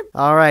puppet ship.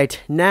 All right,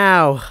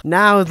 now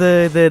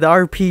the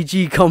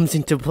RPG comes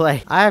into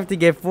play. I have to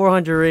get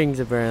 400 rings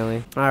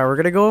apparently. All right, we're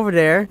gonna go over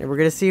there and we're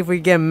gonna see if we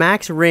get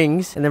max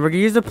rings, and then we're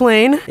gonna use the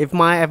plane. If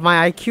my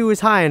IQ is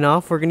high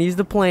enough, we're gonna use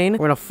the plane.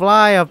 We're gonna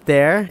fly up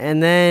there,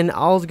 and then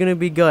all's gonna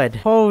be good.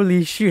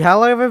 Holy shoot! How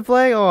long have I been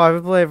playing? Oh, I've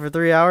been playing for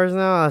 3 hours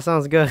now. That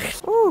sounds good.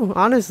 Ooh,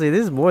 honestly,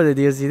 this is more than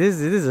DLC. This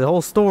is a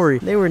whole story.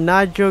 They were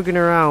not joking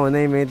around when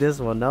they made this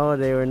one. No,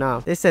 they were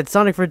not. They said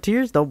Sonic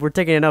Frontiers. Nope, we're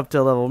taking it up to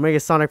a level. We'll make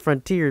it Sonic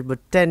Frontiers, but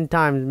 10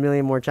 times a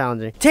million more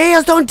challenging.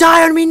 Tails, don't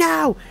die on me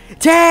now!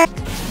 Tails!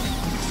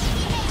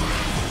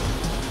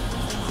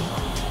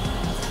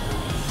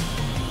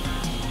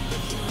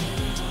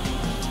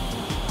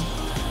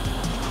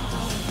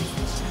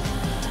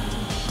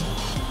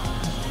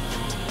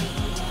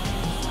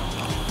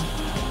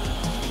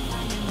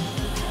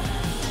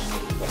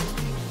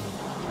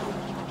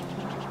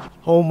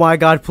 Oh my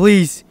god,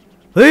 please.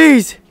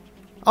 Please!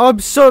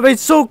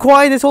 It's so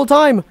quiet this whole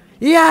time.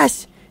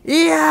 Yes!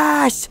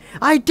 Yes!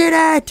 I did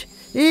it!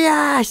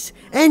 Yes!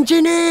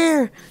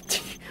 Engineer!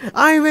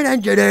 I'm an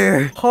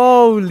engineer!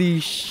 Holy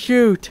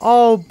shoot!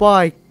 Oh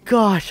my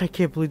gosh, I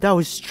can't believe that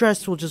was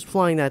stressful just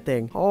flying that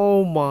thing.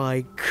 Oh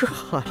my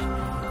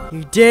god.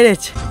 You did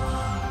it!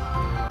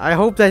 I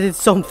hope that did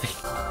something.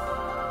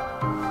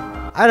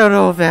 I don't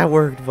know if that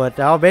worked, but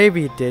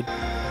maybe it did.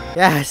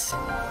 Yes!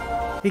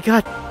 We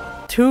got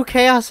 2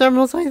 Chaos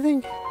Emeralds, I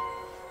think.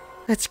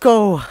 Let's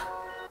go.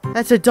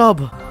 That's a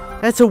dub.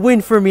 That's a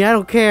win for me. I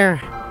don't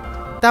care.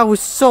 That was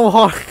so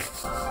hard.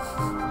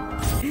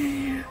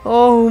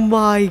 Oh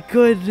my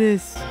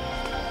goodness.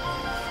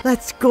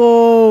 Let's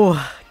go.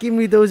 Give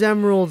me those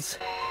emeralds.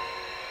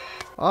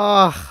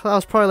 Oh, that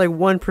was probably like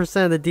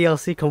 1% of the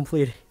DLC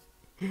completed.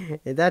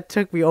 And that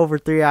took me over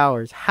 3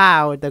 hours.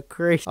 How the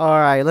crazy.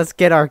 Alright, let's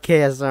get our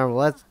Chaos Emerald.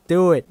 Let's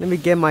do it. Let me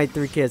get my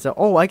 3 Chaos.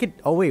 Oh, I could.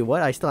 Oh, wait,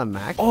 what? I still have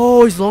max?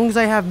 Oh, as long as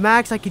I have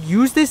max, I could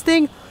use this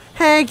thing?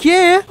 Heck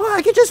yeah. Oh,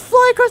 I could just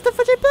fly across the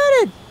freaking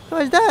planet.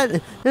 What is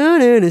that?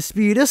 And in the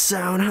speed of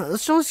sound,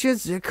 some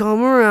shits that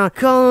come around.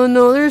 Call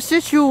another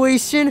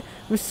situation.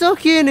 I'm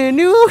stuck in a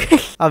new.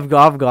 I'm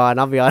gone.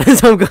 I'll be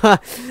honest. I'm gone.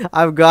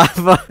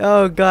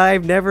 Oh god,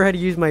 I've never had to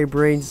use my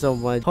brain so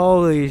much.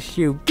 Holy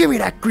shoot! Give me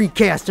that green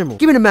Chaos Emerald.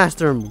 Give me the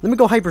Master Emerald. Let me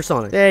go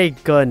Hypersonic.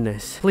 Thank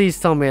goodness. Please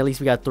tell me at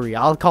least we got 3.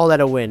 I'll call that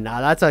a win.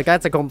 That's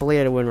a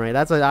completed win, right?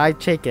 That's what I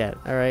take it.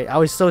 All right. I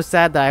was so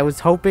sad that I was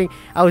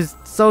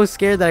so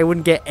scared that I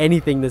wouldn't get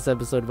anything this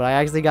episode, but I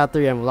actually got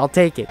 3 emeralds. I'll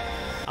take it.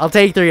 I'll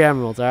take 3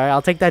 emeralds. All right.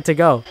 I'll take that to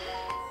go.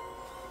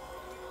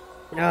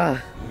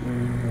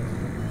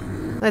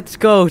 Let's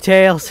go,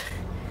 Tails.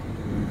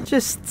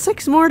 Just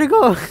 6 more to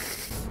go.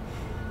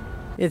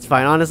 It's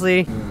fine,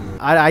 honestly.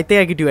 I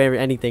think I could do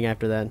anything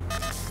after that.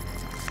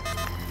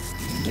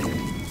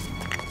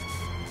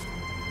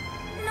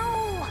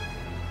 No!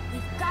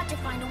 We've got to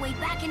find a way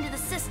back into the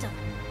system.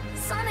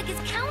 Sonic is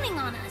counting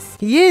on us.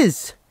 He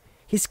is.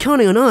 He's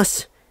counting on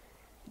us.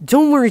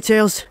 Don't worry,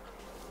 Tails.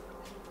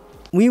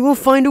 We will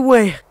find a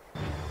way.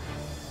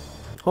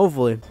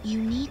 Hopefully. You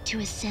need to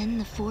ascend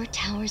the 4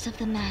 towers of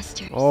the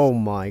Masters. Oh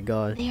my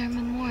god. They are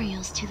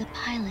memorials to the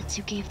pilots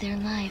who gave their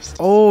lives to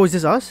Oh, is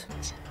this us?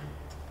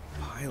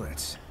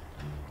 Pilots?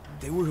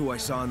 They were who I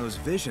saw in those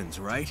visions,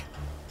 right?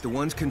 The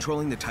ones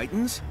controlling the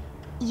Titans?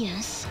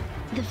 Yes,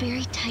 the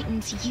very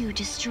Titans you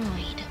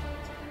destroyed.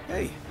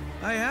 Hey,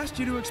 I asked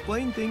you to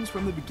explain things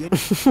from the beginning.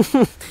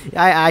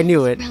 I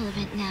knew it.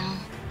 Relevant now.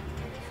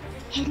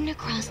 Hidden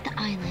across the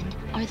island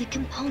are the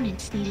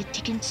components needed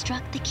to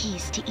construct the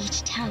keys to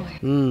each tower.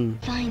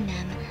 Find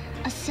them,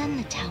 ascend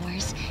the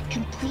towers,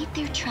 complete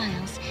their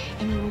trials,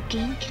 and you will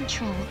gain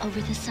control over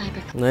the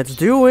cyber. Let's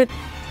do it.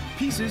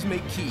 Pieces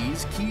make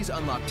keys, keys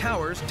unlock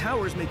towers,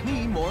 towers make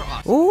me more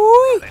awesome.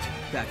 Ooh.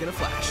 Back in a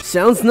flash.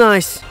 Sounds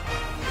nice.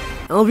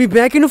 I'll be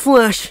back in a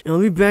flash.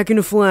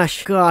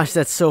 Gosh,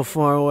 that's so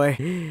far away.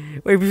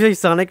 Wait, we play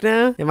Sonic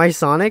now? Am I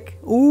Sonic?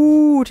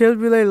 Ooh, Tails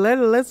be like,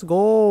 let's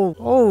go.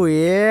 Oh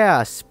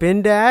yeah,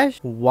 spin dash,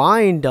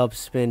 wind up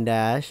spin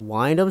dash,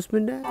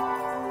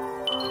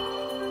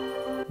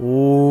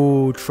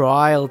 Ooh,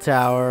 trial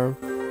tower.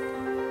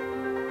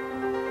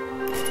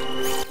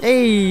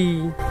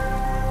 Hey.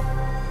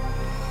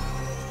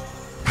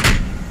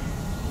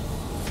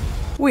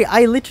 Wait,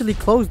 I literally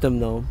closed them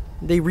though.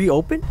 They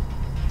reopen?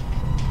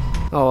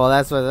 Oh, well,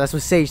 that's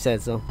what Sage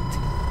said, so.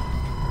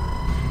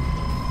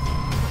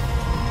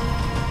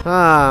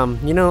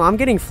 You know, I'm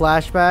getting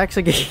flashbacks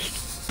again.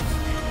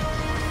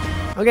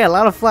 Okay, a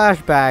lot of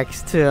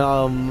flashbacks to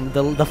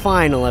the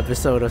final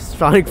episode of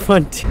Sonic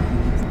Frontiers.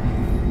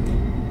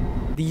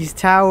 These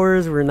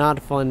towers were not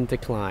fun to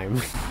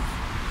climb.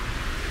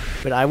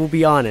 But I will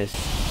be honest.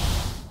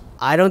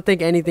 I don't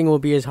think anything will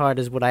be as hard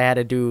as what I had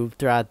to do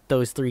throughout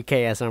those 3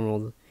 Chaos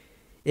Emeralds.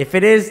 If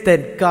it is,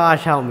 then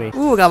gosh help me.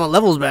 Ooh, I got my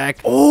levels back.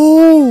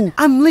 Oh,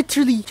 I'm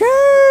literally,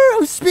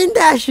 I'm spin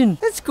dashing.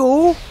 Let's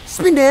go.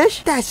 Spin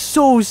dash. That's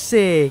so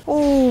sick.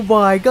 Oh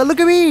my god,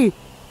 look at me.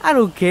 I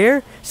don't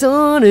care.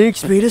 Sonic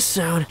speed of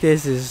sound.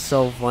 This is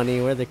so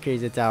funny. Where the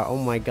crazy tower? Oh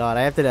my god,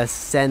 I have to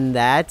ascend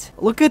that.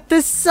 Look at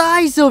the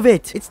size of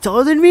it. It's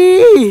taller than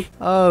me.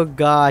 Oh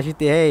gosh. You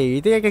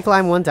think I can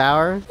climb one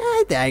tower?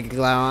 I think I can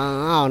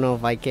climb. I don't know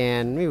if I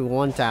can. Maybe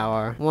one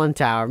tower. One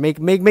tower. Make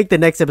the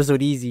next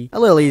episode easy. A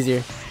little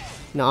easier.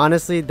 No,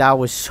 honestly, that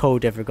was so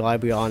difficult. I'll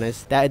be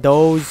honest.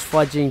 Those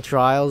fudging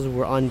trials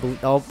were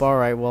unbelievable. Oh, all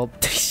right. Well,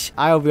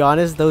 I'll be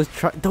honest.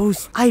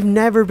 Those. I've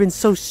never been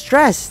so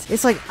stressed.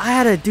 It's like I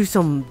had to do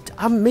some.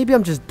 Maybe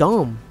I'm just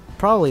dumb.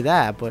 Probably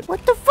that. But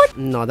what the fuck?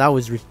 No, that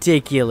was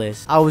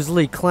ridiculous. I was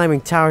literally climbing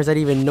towers I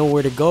didn't even know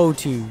where to go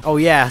to. Oh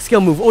yeah,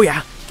 skill move. Oh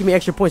yeah. Give me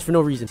extra points for no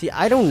reason. See,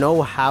 I don't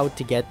know how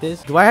to get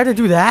this. Do I have to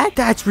do that?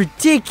 That's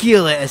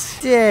ridiculous.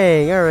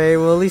 Dang. All right.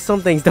 Well, at least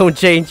some things don't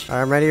change. All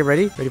right, I'm ready.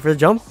 Ready for the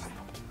jump?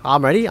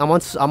 I'm ready. Oh,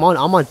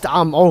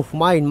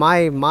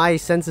 my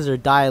senses are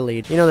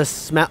dilated. You know the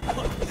smell.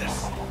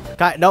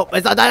 God, no,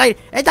 it's not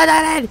dilated. It's not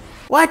dilated.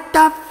 What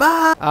the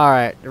fuck? All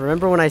right.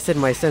 Remember when I said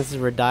my senses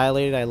were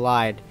dilated? I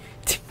lied.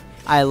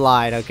 I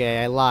lied.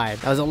 Okay, I lied.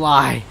 That was a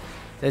lie.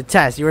 The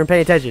test. You weren't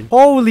paying attention.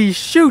 Holy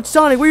shoot,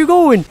 Sonic, where you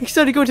going? You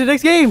excited to go to the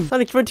next game?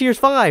 Sonic Frontiers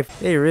 5.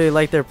 They really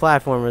like their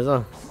platformers,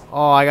 huh?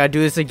 Oh, I gotta do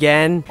this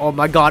again. Oh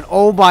my god.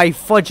 Oh my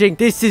fudging.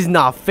 This is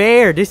not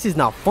fair. This is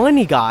not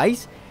funny,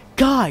 guys.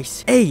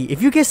 Guys, hey,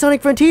 if you get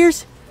Sonic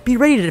Frontiers, be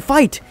ready to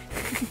fight.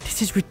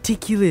 This is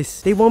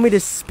ridiculous. They want me to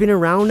spin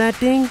around that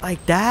thing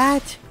like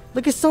that?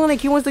 Look at Sonic.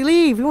 He wants to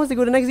leave. He wants to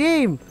go to the next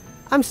game.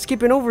 I'm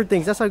skipping over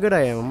things. That's how good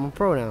I am. I'm a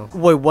pro now.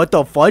 Wait, what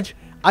the fudge?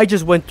 I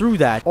just went through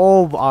that.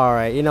 Oh, all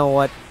right. You know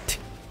what?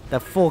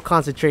 The full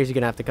concentration is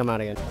going to have to come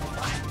out again.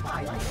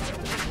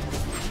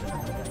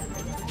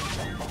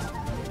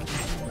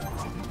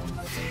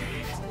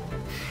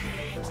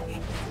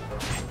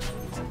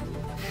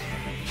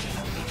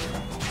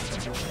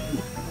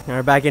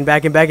 Alright, back in.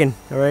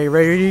 Alright,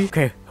 ready?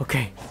 Okay.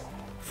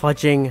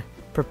 Fudging.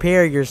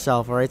 Prepare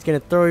yourself, alright? It's gonna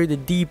throw you the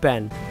deep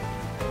end.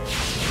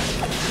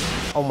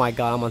 Oh my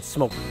god, I'm on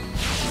smoke.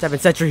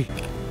 7th century.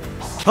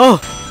 Oh,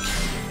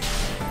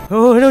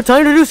 no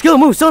time to do skill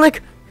move,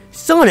 Sonic!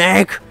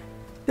 Sonic!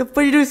 The fuck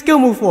are you doing skill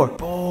move for?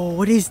 Oh,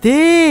 what is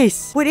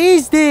this? What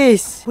is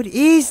this? What are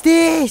you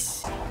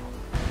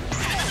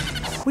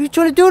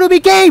trying to do to me,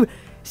 game?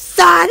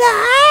 Sonic!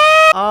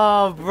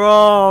 Oh,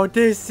 bro,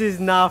 this is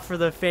not for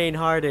the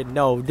faint-hearted.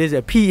 No, this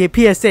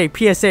is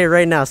a PSA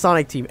right now,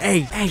 Sonic Team.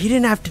 Hey, you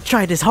didn't have to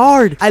try this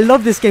hard. I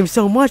love this game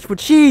so much, but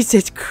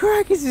Jesus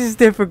Christ, this is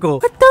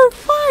difficult. What the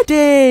fuck?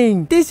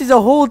 Dang, this is a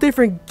whole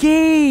different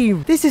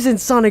game. This isn't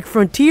Sonic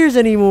Frontiers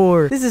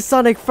anymore. This is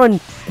Sonic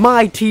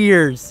my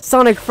tears.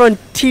 Sonic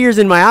Frontiers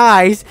in my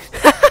eyes.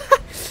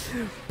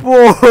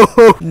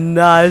 Whoa!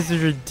 Nah, this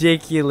is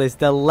ridiculous.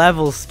 The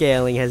level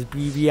scaling has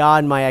been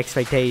beyond my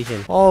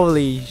expectation.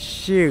 Holy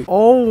shoot.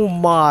 Oh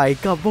my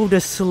god, bro,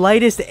 the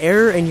slightest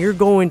error and you're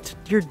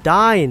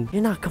dying.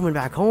 You're not coming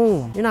back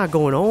home. You're not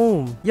going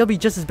home. You'll be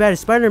just as bad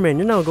as Spider-Man.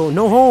 You're not going,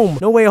 no home.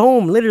 No way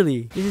home,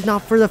 literally. This is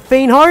not for the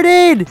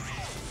faint-hearted.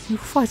 You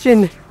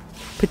fucking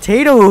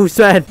potatoes,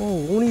 man.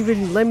 Oh, won't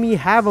even let me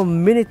have a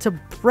minute to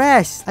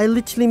press. I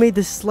literally made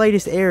the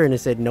slightest error and it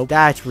said nope.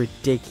 That's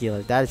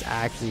ridiculous. That is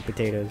actually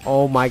potatoes.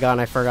 Oh my god,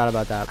 I forgot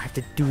about that. I have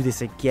to do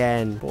this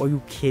again. Are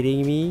you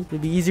kidding me?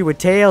 It'd be easier with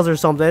tails or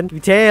something. Do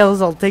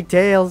tails. I'll take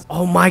tails.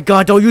 Oh my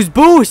god, don't use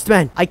boost,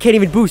 man. I can't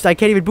even boost. I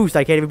can't even boost.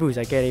 It won't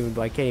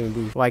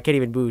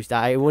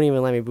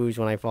even let me boost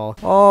when I fall.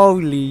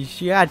 Holy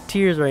shit. I got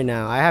tears right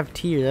now. I have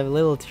tears. I have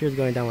little tears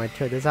going down my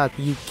chest. Are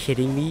you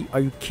kidding me? Are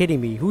you kidding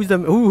me?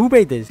 Who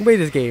made this? Who made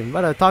this game? I'm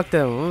gonna talk to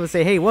him. I'm gonna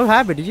say, hey, what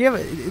happened?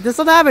 Did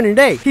something happen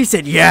today? He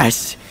said,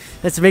 yes.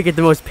 Let's make it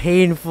the most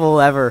painful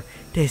ever.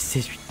 This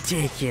is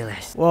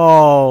ridiculous.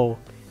 Whoa.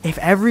 If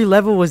every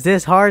level was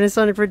this hard in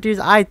Sonic Frontiers,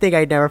 I think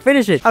I'd never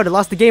finish it. I would have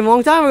lost the game a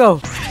long time ago.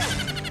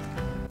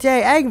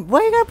 Dang,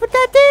 why you gotta put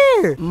that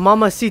there?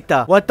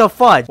 Mamacita. What the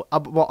fudge?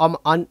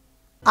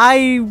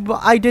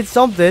 I did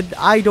something.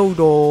 I don't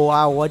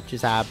know what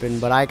just happened,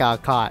 but I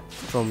got caught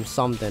from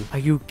something. Are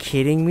you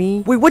kidding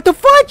me? Wait, what the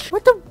fudge?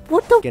 What the?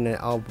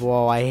 Oh,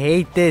 bro, I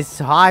hate this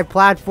high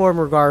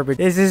platformer garbage.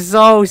 This is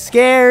so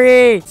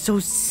scary. It's so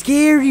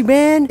scary,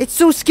 man. It's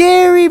so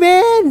scary,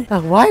 man.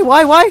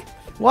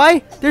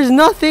 Why? There's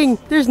nothing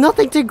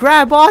to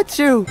grab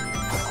onto.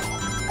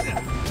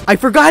 I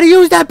forgot to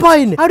use that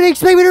button. How do you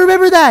expect me to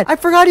remember that? I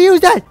forgot to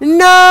use that.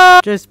 No.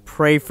 Just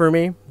pray for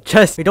me.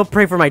 Don't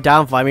pray for my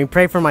downfall. I mean,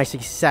 pray for my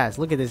success.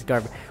 Look at this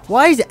garbage.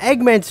 Why is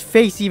Eggman's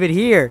face even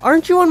here?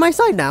 Aren't you on my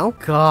side now?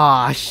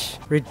 Gosh,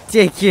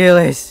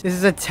 ridiculous. This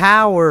is a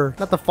tower,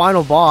 not the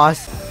final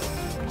boss.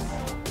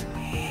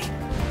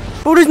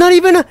 Oh, there's not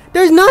even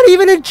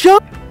a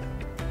jump.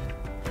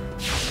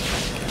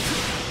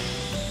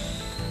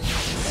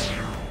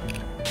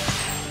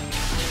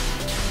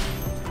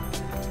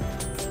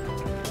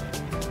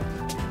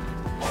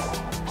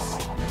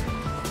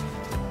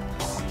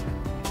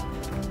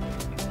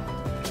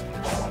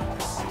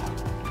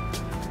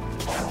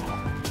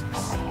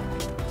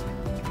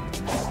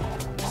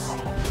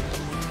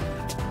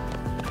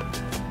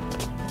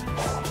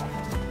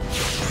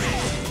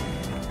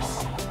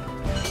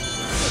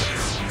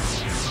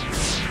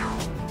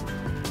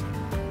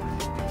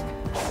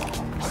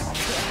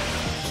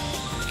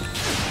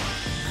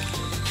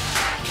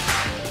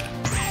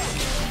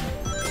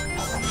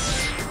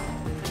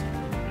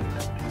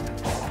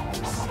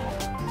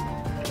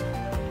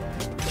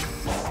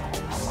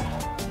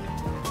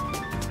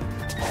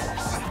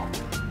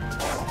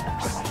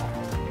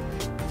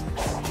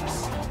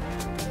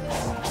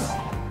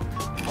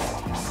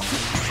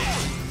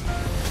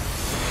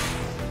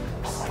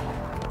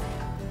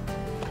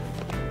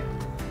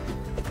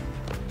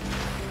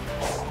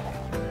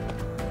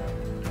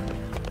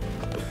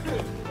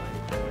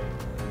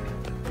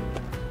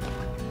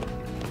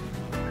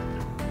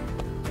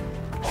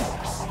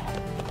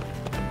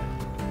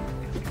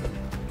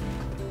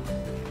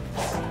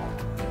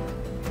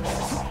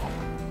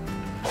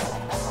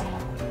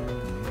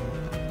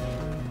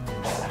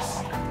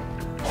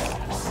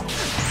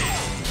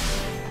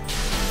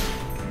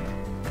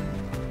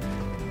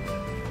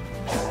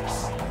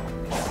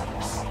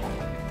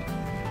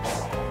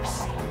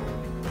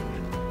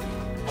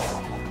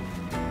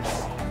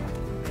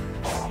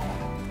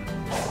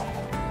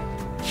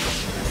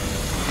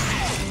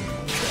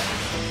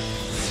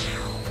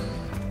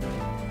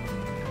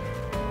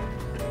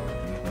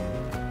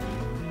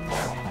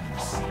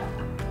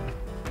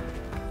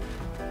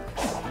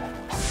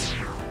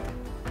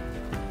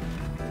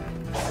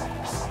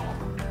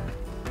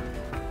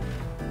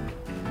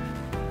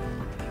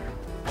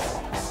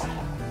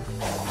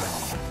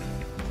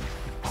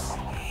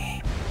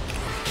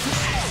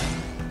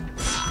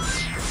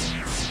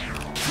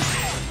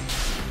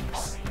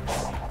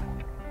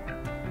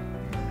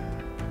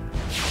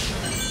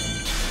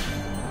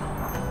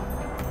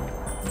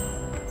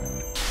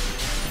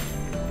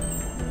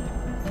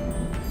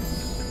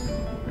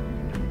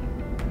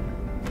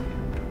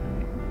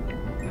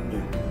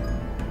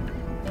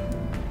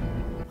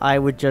 I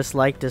would just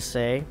like to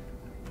say,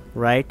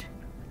 right?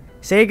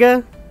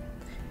 Sega,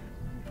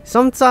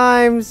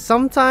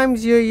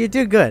 sometimes you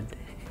do good.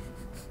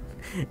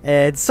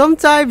 And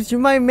sometimes you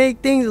might make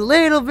things a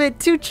little bit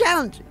too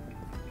challenging.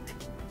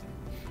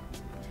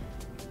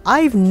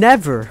 I've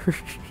never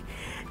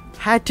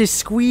had to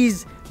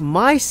squeeze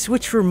my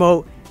Switch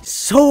remote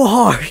so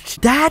hard.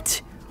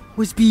 That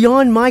was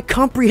beyond my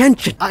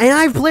comprehension. And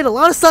I've played a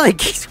lot of Sonic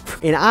games,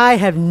 and I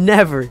have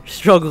never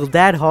struggled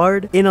that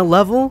hard in a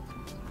level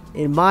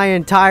in my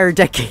entire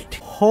decade.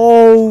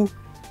 Holy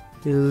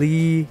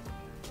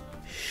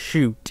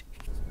shoot.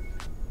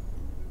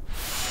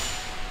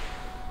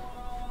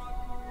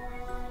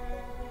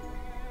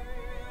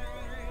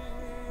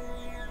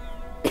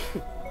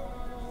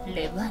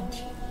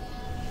 Levante,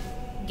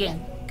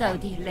 gen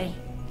gaudi lei,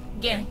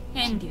 gen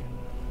hendu,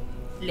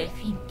 le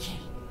finke,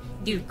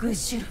 du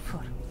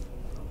gujurfor,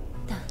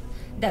 da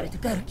darat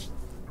garki,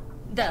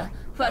 da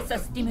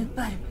fasas timu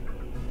bar,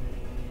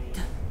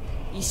 da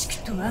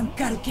ishkutu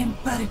ankaruken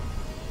bar.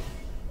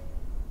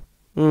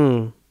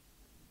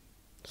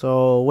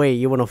 So wait,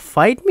 you wanna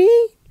fight me?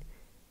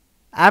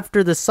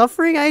 After the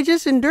suffering I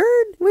just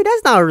endured? Wait,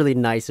 that's not really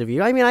nice of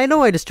you. I mean, I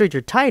know I destroyed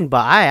your Titan,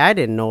 but I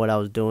didn't know what I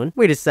was doing.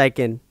 Wait a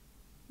second.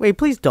 Wait,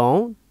 please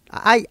don't.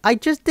 I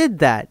just did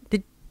that.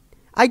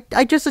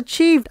 I just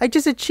achieved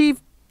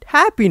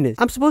happiness.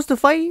 I'm supposed to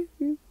fight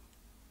you?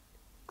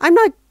 I'm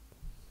not.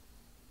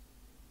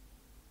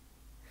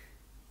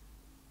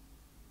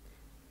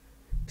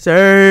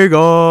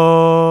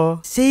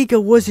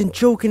 Sega wasn't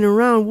joking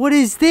around. What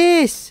is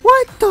this?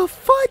 What the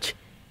fudge?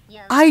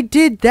 I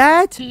did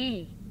that?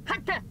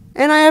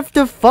 And I have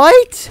to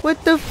fight?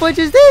 What the fudge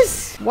is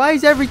this? Why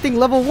is everything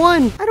level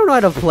 1? I don't know how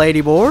to play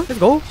anymore. Let's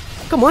go.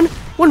 Come on.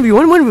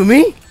 1v1, 1v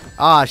me.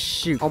 Ah,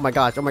 shoot. Oh my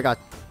gosh.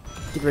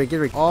 Get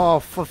ready. Oh,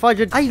 fudge.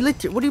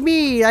 What do you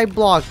mean? I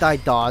blocked. I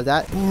dodged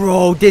that.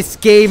 Bro, this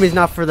game is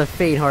not for the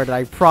faint-hearted.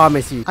 I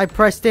promise you. I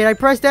pressed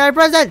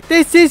it.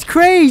 This is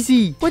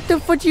crazy. What the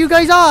fudge are you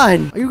guys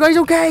on? Are you guys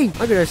okay? I'm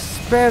gonna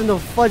spam the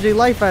fudging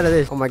life out of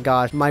this. Oh my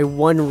gosh. My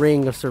one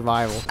ring of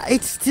survival.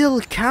 It still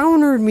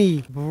countered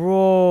me.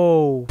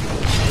 Bro.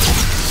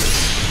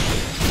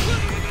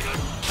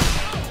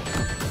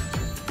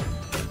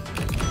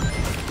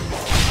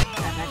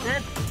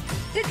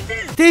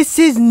 This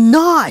is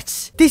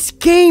nuts! This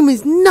game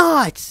is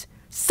nuts!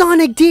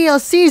 Sonic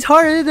DLC is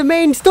harder than the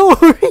main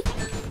story!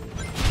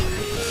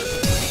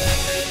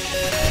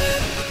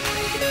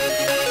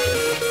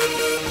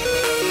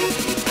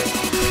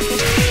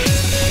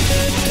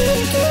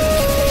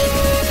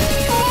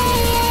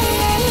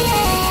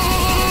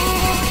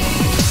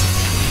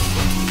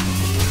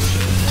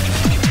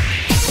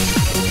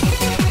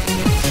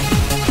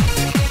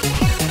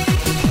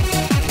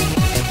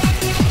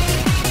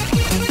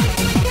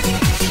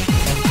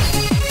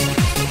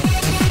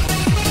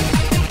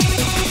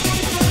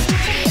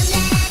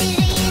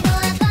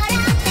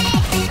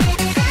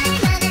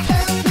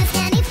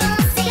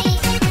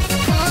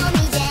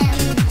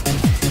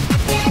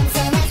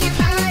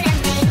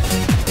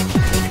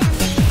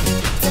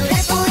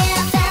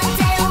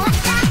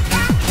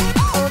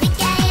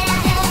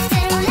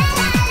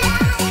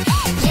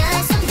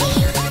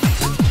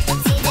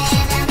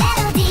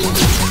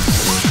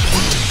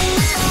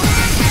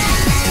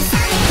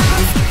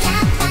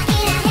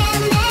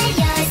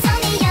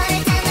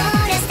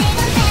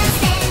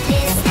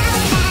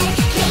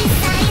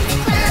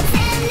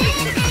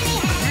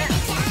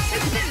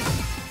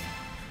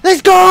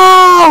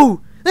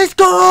 Let's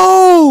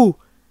go!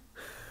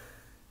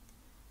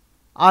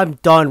 I'm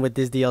done with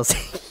this DLC.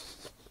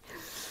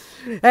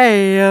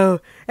 Hey,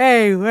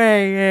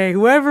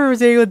 whoever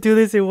was able to do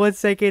this in 1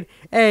 second,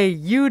 hey,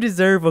 you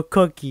deserve a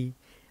cookie.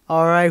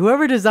 Alright,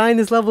 whoever designed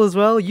this level as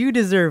well, you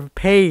deserve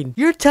pain.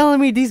 You're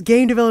telling me these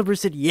game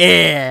developers said,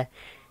 yeah,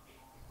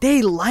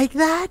 they like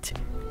that?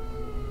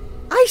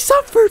 I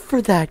suffered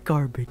for that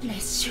garbage.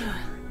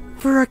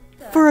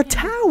 For a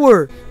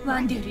tower.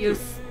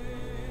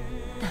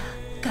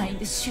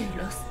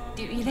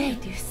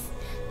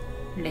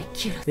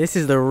 This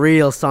is the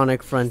real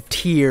Sonic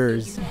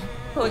Frontiers.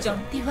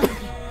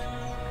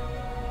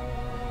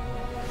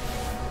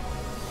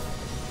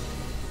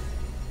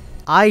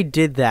 I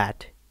did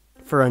that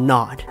for a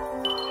nod.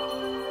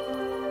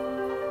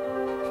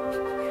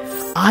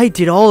 I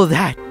did all of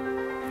that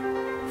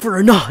for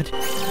a nod.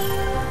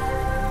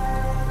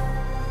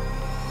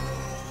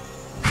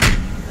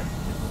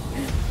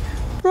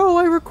 Bro,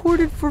 I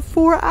recorded for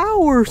 4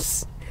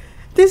 hours.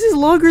 This is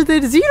longer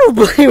than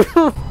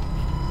Xenoblade.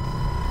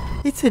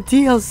 It's a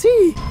DLC.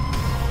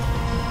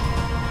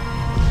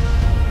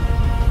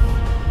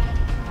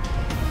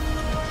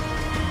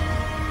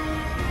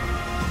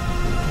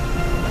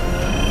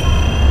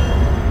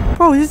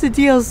 Bro, this is a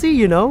DLC,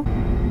 you know?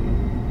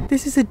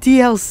 This is a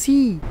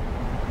DLC.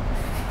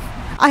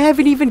 I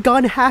haven't even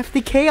gotten half the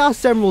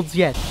Chaos Emeralds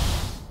yet.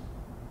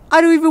 I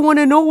don't even want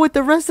to know what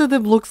the rest of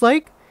them looks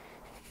like.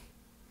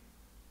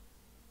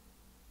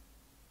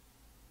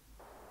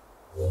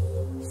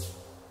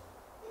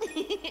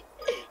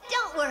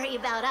 Don't worry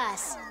about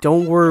us.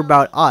 Don't worry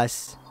about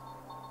us.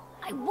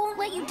 I won't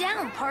let you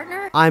down,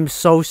 partner. I'm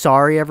so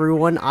sorry,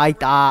 everyone. I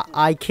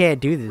can't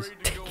do this.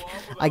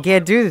 I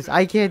can't do this.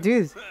 I can't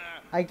do this.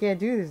 I can't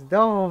do this.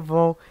 No,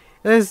 bro.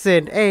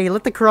 Listen, hey,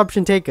 let the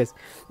corruption take us.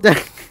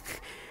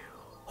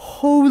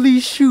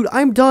 Holy shoot,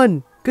 I'm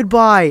done.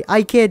 Goodbye.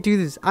 I can't do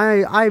this.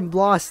 I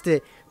lost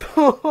it.